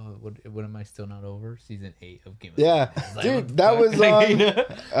like, oh, what am I still not over? Season 8 of Game of Yeah, Thrones. Like, dude, what that the was fuck? on.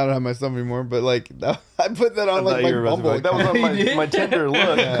 I don't have my stuff anymore, but like I put that on like my Bumble. That was on my Tinder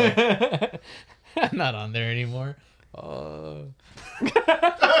look. I'm not on there anymore. Oh.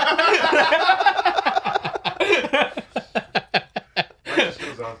 That just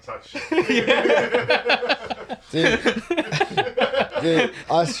goes untouched. Dude,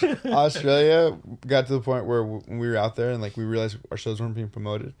 Australia got to the point where when we were out there and like we realized our shows weren't being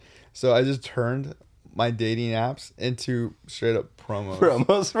promoted, so I just turned my dating apps into straight up promos.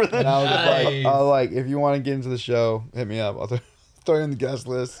 Promos for And that. I was like, if you want to get into the show, hit me up. I'll throw you on the guest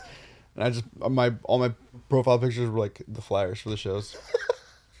list. And I just all my profile pictures were like the flyers for the shows.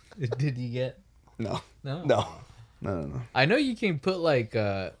 Did you get? No. No. I know you can put like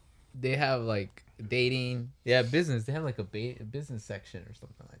they have like dating, business. They have like a business section or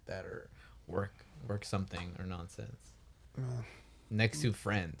something like that, or work something or nonsense. Next to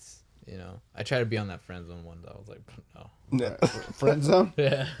friends, you know. I tried to be on that friend zone one. I was like, no. Friend zone?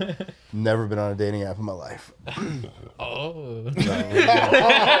 Yeah. Never been on a dating app in my life. Oh.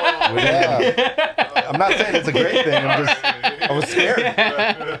 Yeah. I'm not saying it's a great thing. I was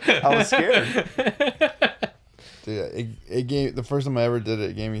scared. Dude, it gave the first time I ever did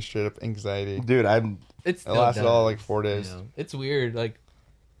it gave me straight up anxiety. Dude, It lasted all like 4 days. You know? It's weird, like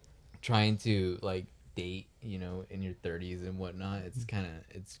trying to like date, you know, in your 30s and whatnot. It's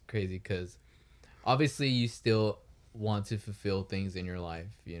crazy because obviously you still want to fulfill things in your life,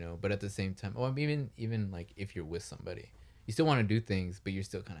 you know, but at the same time, even like if you're with somebody, you still want to do things, but you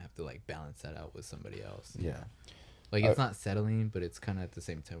still kind of have to like balance that out with somebody else. Yeah. Know? Like it's not settling, but it's kind of at the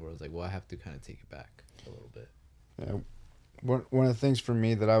same time where I was like, well, I have to kind of take it back a little bit. Yeah. One of the things for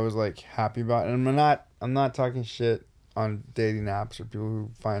me that I was like happy about, and I'm not talking shit on dating apps or people who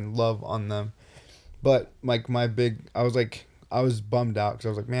find love on them, but like I was bummed out because I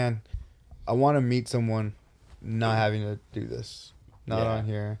was like, man, I want to meet someone not having to do this, not on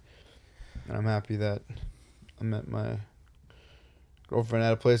here, and I'm happy that I met my girlfriend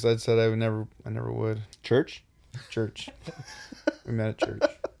at a place I said I never would. Church. We met at church.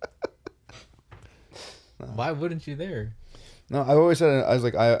 No. Why wouldn't you there? No, I always said I was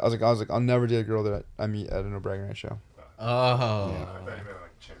like I'll never date a girl that I meet at a No Bragging Rights show. Oh. I thought you meant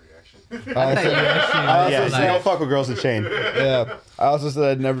like chain reaction. Yeah, so don't fuck with girls in chain. Yeah. I also said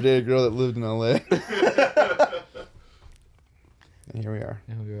I'd never date a girl that lived in LA. And here we are.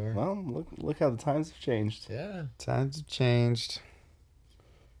 Well, look how the times have changed. Yeah. Times have changed.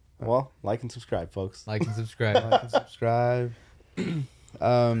 Well, like and subscribe, folks. Like and subscribe.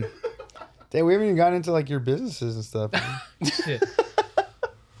 Dang, we haven't even gotten into like your businesses and stuff. Shit.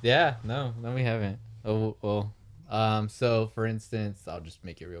 Yeah, no, we haven't. Oh, well. So for instance, I'll just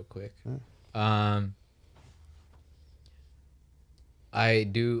make it real quick. I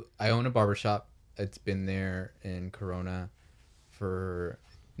own a barbershop. It's been there in Corona for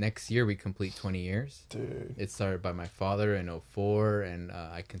next year we complete 20 years. Dude. It started by my father in 2004, and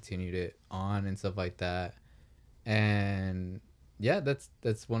I continued it on and stuff like that. And yeah, that's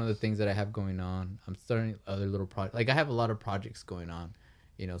one of the things that I have going on. I'm starting other little projects. Like I have a lot of projects going on.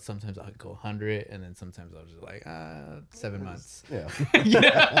 You know, sometimes I'll go 100, and then sometimes I'll just like 7 months. Yeah.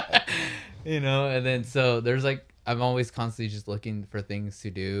 Yeah. You know, and then so there's like I'm always constantly just looking for things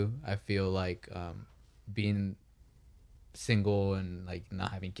to do. I feel like being single and like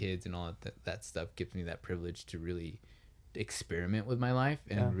not having kids and all that stuff gives me that privilege to really experiment with my life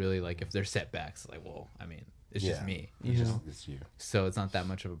and really like if there's setbacks, like, well, I mean, it's just me, you know. It's you. So it's not that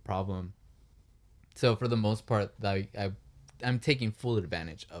much of a problem. So for the most part, I'm taking full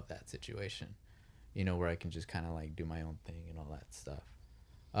advantage of that situation, you know, where I can just kind of like do my own thing and all that stuff.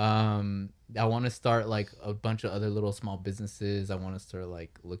 I want to start like a bunch of other little small businesses. I want to start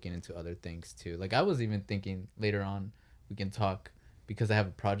like looking into other things too. Like I was even thinking later on we can talk because I have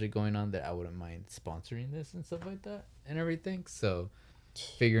a project going on that I wouldn't mind sponsoring this and stuff like that and everything. So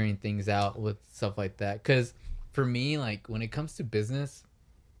figuring things out with stuff like that. Cause for me, like when it comes to business,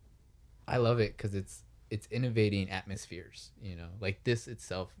 I love it because it's innovating atmospheres, you know, like this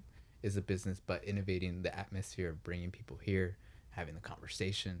itself is a business, but innovating the atmosphere of bringing people here, having the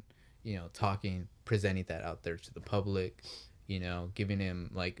conversation, you know, talking, presenting that out there to the public, you know, giving them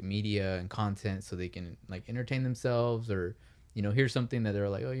like media and content so they can like entertain themselves or, you know, hear something that they're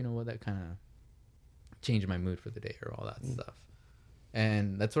like, oh, you know what, that kind of changed my mood for the day or all that stuff.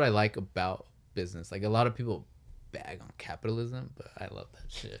 And that's what I like about business. Like a lot of people bag on capitalism, but I love that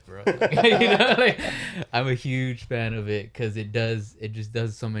shit, bro. Like, you know, like I'm a huge fan of it because it just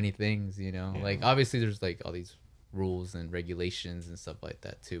does so many things, you know. Like obviously there's like all these rules and regulations and stuff like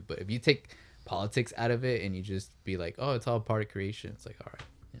that too, but if you take politics out of it and you just be like, oh, it's all part of creation, it's like, all right,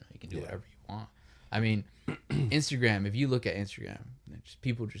 you know, you can do whatever you want. I mean, Instagram, if you look at Instagram,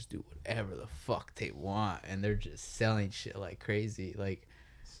 people just do whatever the fuck they want and they're just selling shit like crazy. Like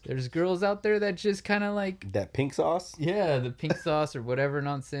there's girls out there that just kind of like that pink sauce. Yeah, the pink sauce or whatever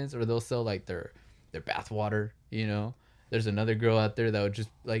nonsense, or they'll sell like their bath water, you know. There's another girl out there that would just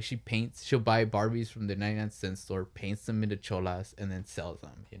like she'll buy Barbies from the 99-cent store, paints them into cholas, and then sells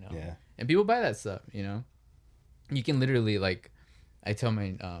them, you know. Yeah. And people buy that stuff, you know. You can literally like, I tell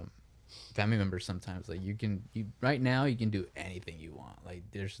my family members sometimes like right now you can do anything you want. Like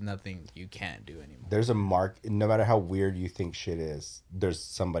there's nothing you can't do anymore. There's a mark. No matter how weird you think shit is, there's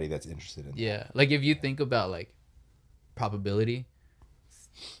somebody that's interested in. Yeah, like if you think about like probability,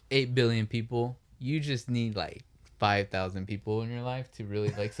 8 billion people, you just need like 5,000 people in your life to really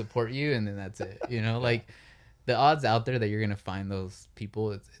like support you, and then that's it. You know, like the odds out there that you're gonna find those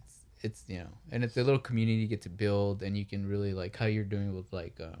people, it's you know, and it's a little community you get to build, and you can really like how you're doing with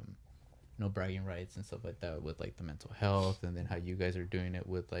like no bragging rights and stuff like that with like the mental health, and then how you guys are doing it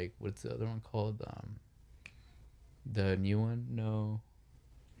with like what's the other one called, the new one,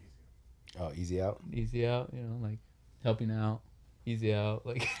 Easy Out, you know, like helping out, easy out,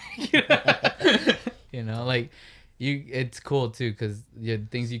 like you know, like it's cool too because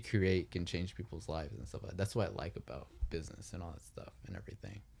things you create can change people's lives and stuff like that. That's what I like about business and all that stuff and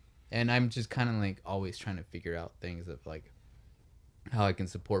everything. And I'm just kind of like always trying to figure out things of like how I can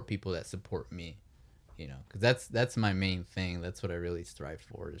support people that support me, you know, because that's my main thing. That's what I really strive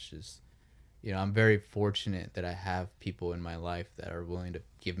for. It's just, you know, I'm very fortunate that I have people in my life that are willing to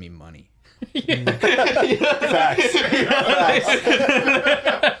give me money. Facts.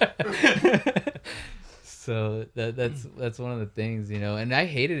 So that's one of the things, you know, and I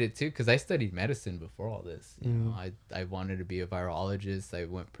hated it too because I studied medicine before all this. You know, I wanted to be a virologist. I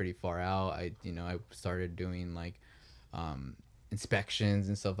went pretty far out. I started doing like inspections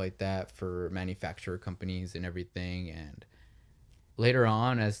and stuff like that for manufacturer companies and everything. And later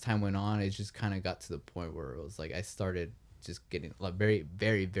on, as time went on, it just kind of got to the point where it was like I started just getting like very,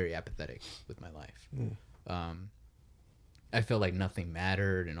 very, very apathetic with my life. I felt like nothing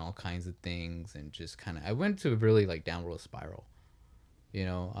mattered and all kinds of things, and just kind of I went to a really like downward spiral, you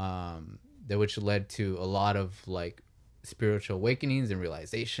know, that which led to a lot of like spiritual awakenings and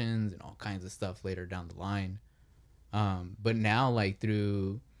realizations and all kinds of stuff later down the line. But now like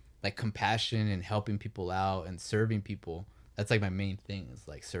through like compassion and helping people out and serving people, that's like my main thing is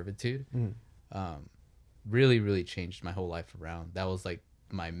like servitude. Really, really changed my whole life around. That was like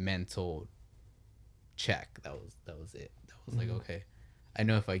my mental check. That was it. That was like, okay, I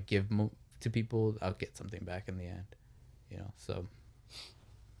know if I give to people, I'll get something back in the end, you know. So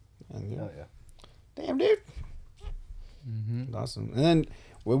yeah. Damn, dude. Awesome. And then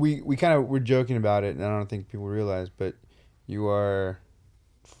we kind of were joking about it, and I don't think people realize, but you are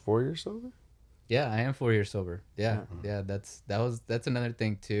 4 years sober? Yeah, I am 4 years sober. Yeah, yeah. That's another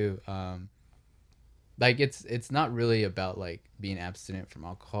thing too. Like it's not really about like being abstinent from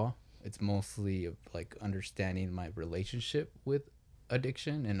alcohol. It's mostly of like understanding my relationship with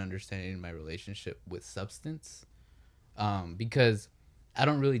addiction and understanding my relationship with substance. Because I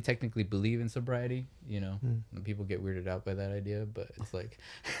don't really technically believe in sobriety, you know. People get weirded out by that idea, but it's like,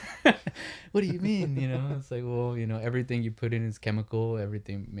 what do you mean? You know, it's like, well, you know, everything you put in is chemical,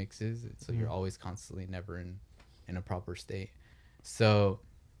 everything mixes, so you're always constantly never in a proper state. So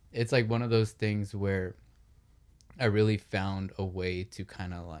it's like one of those things where I really found a way to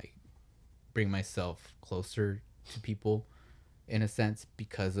kind of like bring myself closer to people in a sense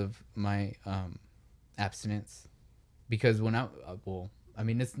because of my abstinence. Because when I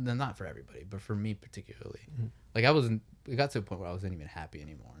mean, it's not for everybody, but for me particularly, like it got to a point where I wasn't even happy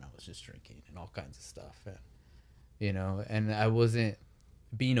anymore, and I was just drinking and all kinds of stuff, and you know, and I wasn't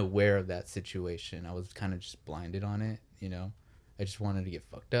being aware of that situation. I was kind of just blinded on it, you know. I just wanted to get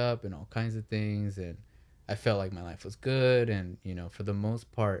fucked up and all kinds of things, and I felt like my life was good, and you know, for the most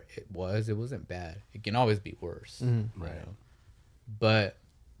part, it wasn't bad. It can always be worse, right? Know? But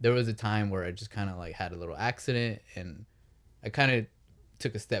there was a time where I just kind of like had a little accident, and I kind of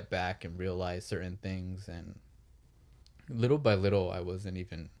took a step back and realized certain things, and little by little I wasn't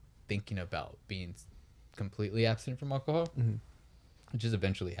even thinking about being completely abstinent from alcohol, it just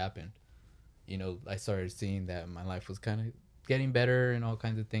eventually happened. You know, I started seeing that my life was kind of getting better and all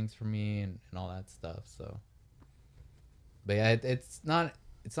kinds of things for me and all that stuff. So but yeah, it's not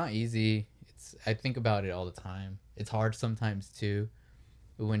easy. I think about it all the time. It's hard sometimes too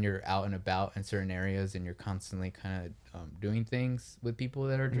when you're out and about in certain areas and you're constantly kind of doing things with people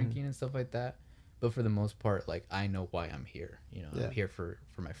that are drinking and stuff like that. But for the most part, like, I know why I'm here. You know, I'm here for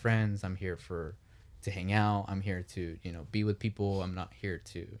my friends. I'm here to hang out. I'm here to, you know, be with people. I'm not here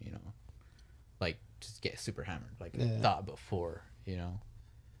to, you know, like, just get super hammered like I thought before, you know.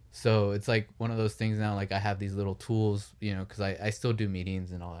 So it's like one of those things now, like I have these little tools, you know, because I still do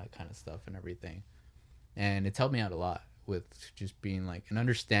meetings and all that kind of stuff and everything. And it's helped me out a lot with just being like an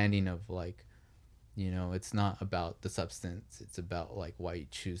understanding of like, you know, it's not about the substance. It's about like why you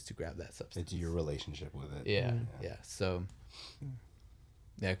choose to grab that substance. It's your relationship with it. Yeah. So,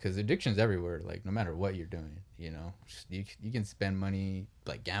 yeah, because addiction's everywhere. Like no matter what you're doing, you know, you can spend money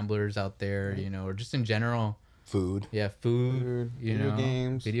like gamblers out there, you know, or just in general. Food. Yeah, food. You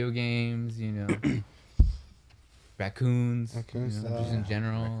know, video games. You know, raccoons. You know, just in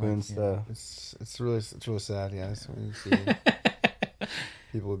general. Raccoon stuff. It's really sad. Yeah, it's when you see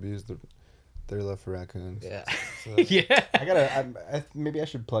people abuse their love for raccoons. Yeah. So. Yeah. Maybe I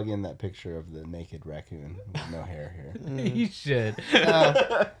should plug in that picture of the naked raccoon with no hair here. You should.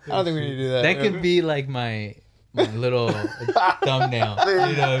 I don't think we need to do that. That could be like my little thumbnail.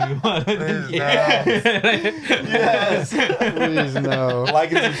 You know, if you want to. Yes. Please no.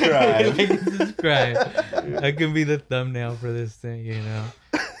 Like and subscribe. Like and subscribe. That could be the thumbnail for this thing, you know.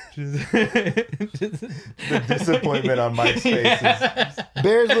 Just the disappointment on Mike's face is...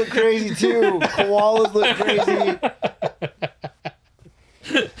 Bears look crazy too. Koalas look crazy.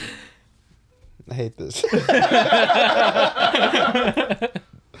 I hate this.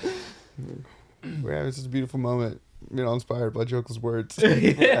 We're having such a beautiful moment, you know, inspired by Jolka's words.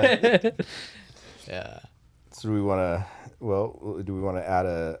 Yeah. So do we want to add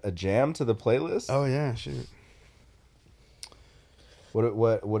a jam to the playlist? Oh yeah, shoot.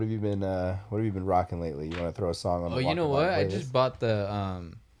 What have you been rocking lately? You want to throw a song on? Oh, you know what? I just bought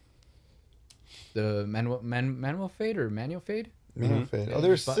the Manual Fade or Manual Fade. Manual Fade. Oh,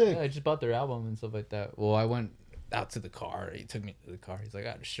 they're sick. I just bought their album and stuff like that. Well, I went out to the car. He took me to the car. He's like,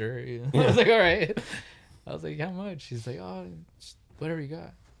 sure. You know? I was like, all right. I was like, how much? He's like, oh, just whatever you got. I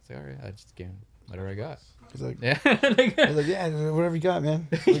was like, all right. I just gave him whatever I got. He's like, yeah. He's like, yeah, whatever you got, man.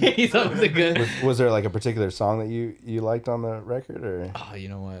 He's always good. Was there like a particular song that you liked on the record, or? Oh, you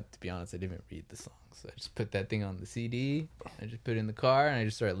know what? To be honest, I didn't even read the songs. So I just put that thing on the CD. I just put it in the car and I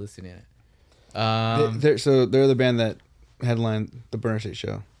just started listening to it. So they're the band that headlined the Burner State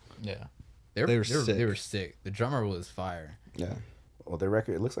show. Yeah, they were sick. They were sick. The drummer was fire. Yeah. Well, their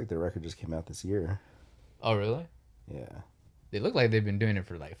record. It looks like their record just came out this year. Oh, really? Yeah. They look like they've been doing it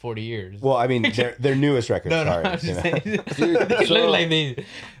for like 40 years. Well, I mean, their newest record. No, sorry, I'm just saying. Dude, They look like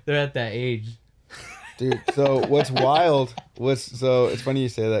they're at that age. Dude, so what's wild so it's funny you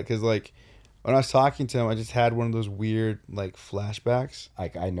say that because like when I was talking to him, I just had one of those weird like flashbacks.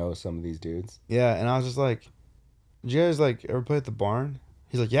 Like I know some of these dudes. Yeah, and I was just like, did you guys like ever play at the barn?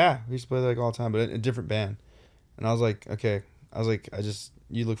 He's like, yeah, we used to play like all the time, but in a different band. And I was like, okay. I was like,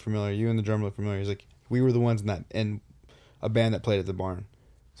 you look familiar. You and the drummer look familiar. He's like, we were the ones in a band that played at the barn.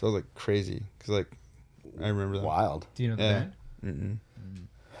 So I was like crazy because like I remember that. Wild. Do you know the band? Mm-mm.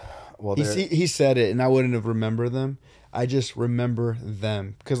 Well, He said it, and I wouldn't have remembered them. I just remember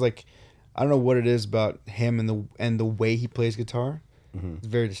them because like I don't know what it is about him and the way he plays guitar. It's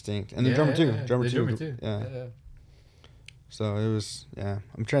very distinct, and the drummer too. Drummer too. Yeah. So it was. Yeah,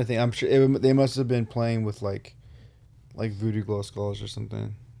 I'm trying to think. I'm sure they must have been playing with like Voodoo Glow Skulls or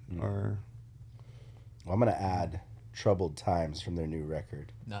something, or. Well, I'm gonna add "Troubled Times" from their new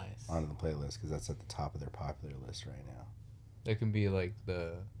record. Nice. Onto the playlist because that's at the top of their popular list right now. That can be like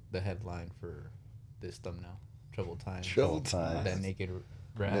the headline for this thumbnail. Troubled Times. Troubled Times. That naked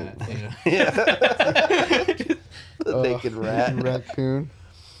rat. You know? The naked rat. Raccoon.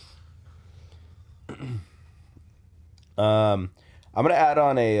 I'm gonna add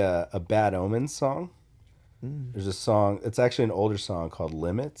on a Bad Omens song. There's a song. It's actually an older song called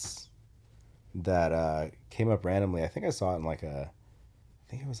 "Limits" that came up randomly. I think I saw it in like a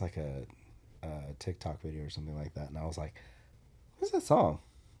TikTok video or something like that, and I was like, "What's that song?"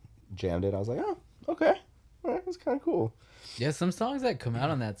 Jammed it. I was like, "Oh, okay, all right, that's kind of cool." Yeah, some songs that come out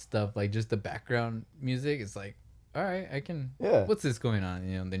on that stuff, like just the background music, it's like, all right, I can. Yeah. What's this going on?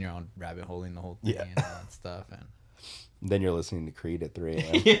 You know, and then you're on rabbit holing the whole thing and all that stuff, and Then you're listening to Creed at 3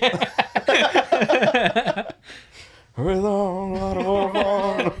 a.m.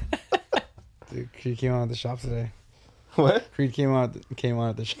 Dude, Creed came on at the shop today. What? Creed came on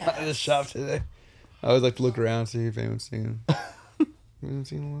at the shop today. I always like to look around, see if anyone's singing. Anyone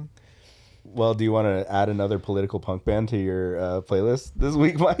singing along? Well, do you want to add another political punk band to your playlist this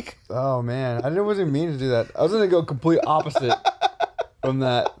week, Mike? Oh man, I wasn't mean to do that. I was gonna go complete opposite from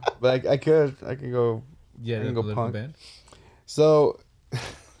that, but I could go. yeah, I can the go political punk. band. So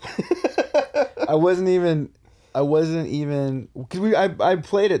I wasn't even because I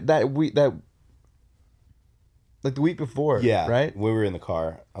played it that week like the week before. Yeah, right. We were in the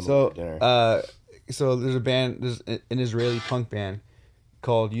car on the So way to dinner. So there's an Israeli punk band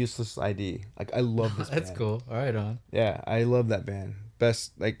called Useless ID. Like I love this band. That's cool. All right, on. Yeah, I love that band.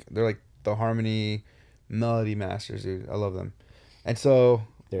 Best, like they're like the harmony melody masters, dude. I love them. And so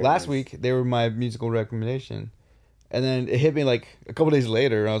last week they were my musical recommendation, and then it hit me like a couple days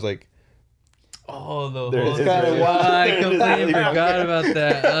later, and I was like, Oh, the There whole it is. I completely forgot about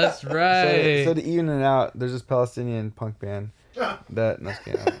that. That's right. so to even it out, there's this Palestinian punk band that. No, just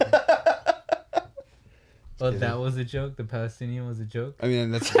kidding. Oh, that was a joke. The Palestinian was a joke. I mean,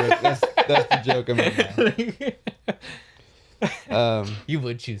 that's the joke. I mean, You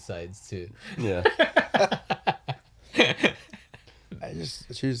would choose sides too. Yeah. I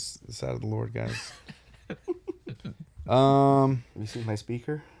just choose the side of the Lord, guys. Have you seen my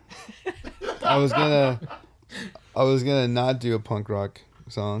speaker? I was gonna not do a punk rock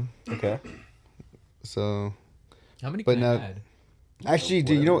song. Okay. So How many But can I now- add? actually,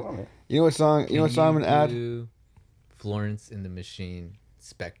 dude, you know what song I'm gonna add? do Florence and the Machine,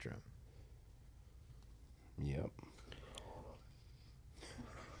 Spectrum. Yep.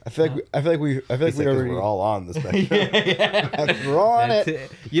 I feel like we already we're all on the spectrum. we're on That's it.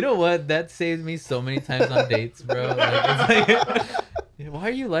 it. You know what? That saves me so many times on dates, bro. Like, it's like, why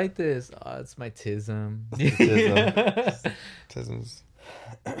are you like this? Oh, it's my tism. Tisms.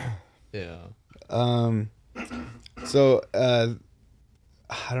 Yeah. So I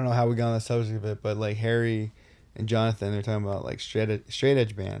don't know how we got on the subject of it, but like Harry and Jonathan, they're talking about like straight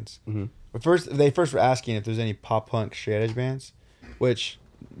edge bands. Mm-hmm. But they first were asking if there's any pop punk straight edge bands, which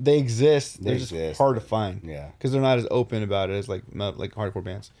they exist. They're just hard to find. Yeah, because they're not as open about it as like hardcore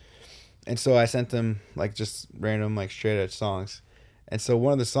bands. And so I sent them like just random like straight edge songs. And so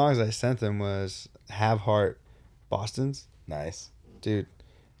one of the songs I sent them was "Have Heart," Boston's. Nice, dude.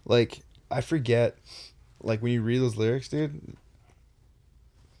 Like I forget, like when you read those lyrics, dude.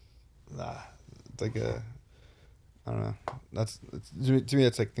 It's like I don't know. To me,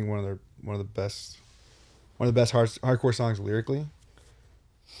 that's like I think one of the best hardcore songs lyrically.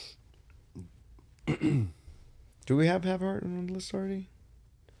 Do we have Heart on the list already?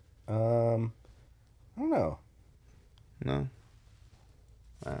 I don't know. No.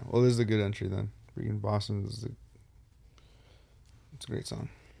 All right. Well, this is a good entry then. Freaking Boston it's a great song.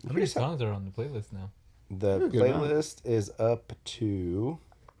 How many songs are on the playlist now? The playlist is up to.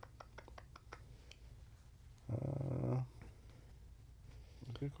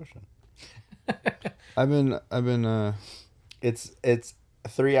 Good question. I've been. It's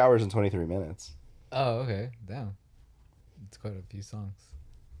 3 hours and 23 minutes. Oh, okay. Damn. It's quite a few songs.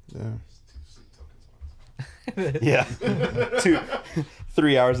 Yeah. Yeah.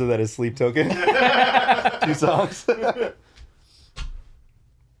 3 hours of that is Sleep Token. 2 songs.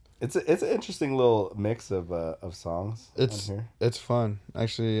 It's an interesting little mix of songs. It's fun.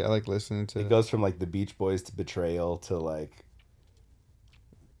 Actually, I like listening to. It goes from like the Beach Boys to Betrayal to like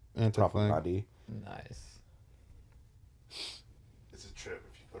Propaganda. Nice. It's a trip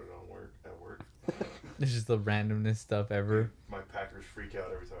if you put it on at work. It's just the randomness stuff ever. My Packers freak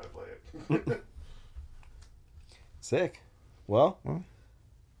out every time I play it. Sick. Well,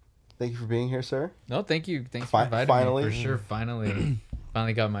 thank you for being here, sir. No, thank you. Thanks for inviting me. For sure.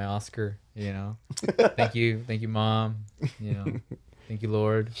 Finally got my Oscar, you know. Thank you, Mom. You know, thank you,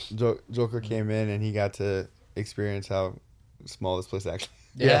 Lord. Jolka came in and he got to experience how small this place actually.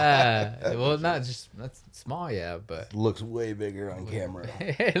 Yeah. Well, that's small, yeah, but it looks way bigger on camera.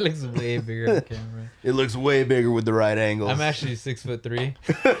 It looks way bigger on camera. It looks way bigger with the right angles. I'm actually 6'3".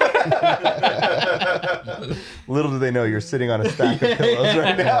 Little do they know you're sitting on a stack of pillows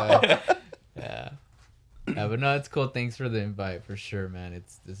right now. Yeah. Yeah, but no, it's cool. Thanks for the invite, for sure, man.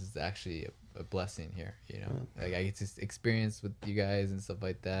 This is actually a blessing here, you know. Like I get to experience with you guys and stuff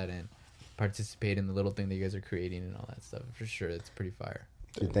like that, and participate in the little thing that you guys are creating and all that stuff. For sure, it's pretty fire.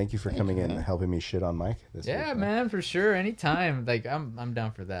 Dude, thank you for coming in and helping me shit on Mike this week. Yeah, man, for sure. Anytime. Like I'm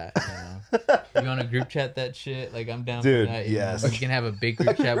down for that. You know, you want to group chat that shit? Like I'm down for that. Yes. You can have a big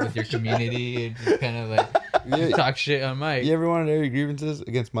group chat with your community and just kind of like talk shit on Mike. You ever want to air your grievances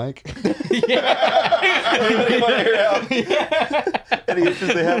against Mike? Any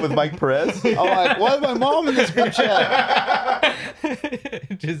issues they have with Mike Perez? I'm like, why is my mom in this group chat?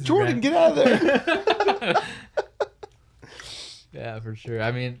 Just Jordan, get out of there. Yeah, for sure.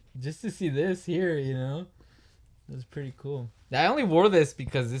 I mean, just to see this here, you know, it was pretty cool. I only wore this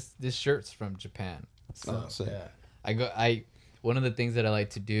because this shirt's from Japan. So yeah, one of the things that I like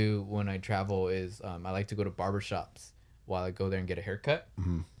to do when I travel is I like to go to barbershops while I go there and get a haircut.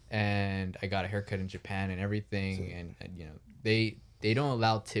 Mm-hmm. And I got a haircut in Japan and everything, and you know they don't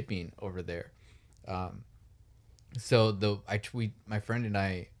allow tipping over there. So my friend and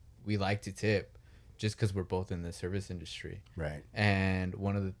I, we like to tip. Just because we're both in the service industry. Right. And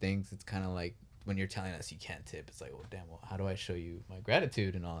one of the things, it's kind of like when you're telling us you can't tip, it's like, well, damn, how do I show you my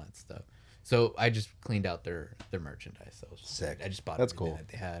gratitude and all that stuff? So I just cleaned out their merchandise. So sick. I just bought That's everything cool. that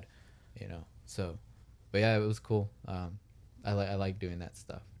they had, you know. So, but yeah, it was cool. I like doing that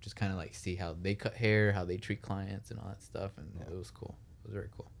stuff. Just kind of like see how they cut hair, how they treat clients and all that stuff. And it was cool. It was very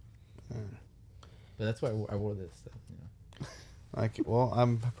cool. But that's why I wore this stuff, you know. Well,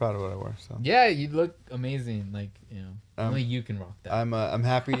 I'm proud of what I wore. So yeah, you look amazing. Like, you know, only you can rock that. I'm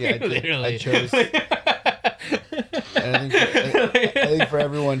happy. I chose. And I think for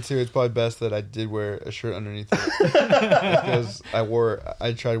everyone too, it's probably best that I did wear a shirt underneath it because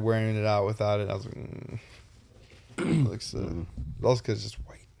I tried wearing it out without it. I was like, it looks. Also, because it's just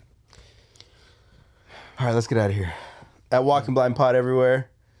white. All right, let's get out of here. At Walking Blind Pod everywhere.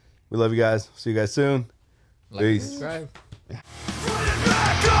 We love you guys. See you guys soon. Peace. Subscribe. Running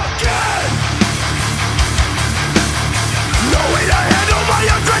back again, no way to handle my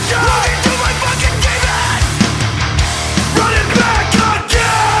aggression. Looking to my fucking demons. Running back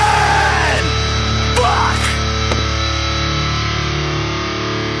again. Fuck.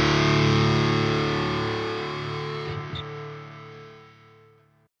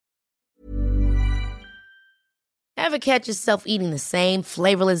 Ever catch yourself eating the same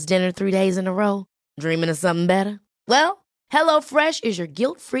flavorless dinner 3 days in a row? Dreaming of something better? Well, HelloFresh is your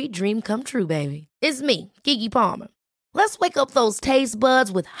guilt-free dream come true, baby. It's me, Keke Palmer. Let's wake up those taste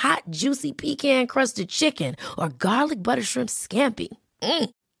buds with hot, juicy pecan-crusted chicken or garlic butter shrimp scampi.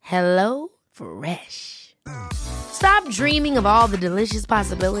 Hello Fresh. Stop dreaming of all the delicious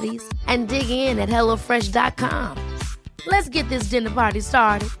possibilities and dig in at HelloFresh.com. Let's get this dinner party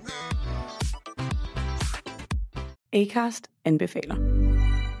started. Acast anbefaler.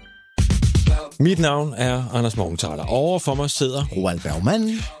 Mit navn er Anders Morgenthaler. Over for mig sidder Roald Bergmann.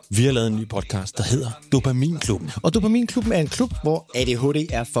 Vi har lavet en ny podcast, der hedder Dopaminklubben. Og Dopaminklubben er en klub, hvor ADHD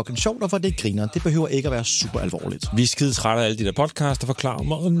er fucking sjovt, og hvor det griner. Det behøver ikke at være super alvorligt. Vi er skide trætte af alle de der podcasts, der forklarer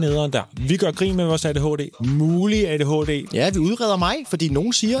mig nederen der. Vi gør grin med vores ADHD. Mulig ADHD. Ja, vi udreder mig, fordi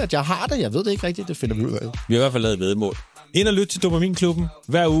nogen siger, at jeg har det. Jeg ved det ikke rigtigt. Det finder vi ud af. Vi har i hvert fald lavet væddemål. Ind og lyt til Dopaminklubben.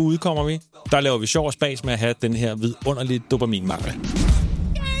 Hver uge udkommer vi. Der laver vi sjov og spas med at have den her vidunderlige dopaminmangel.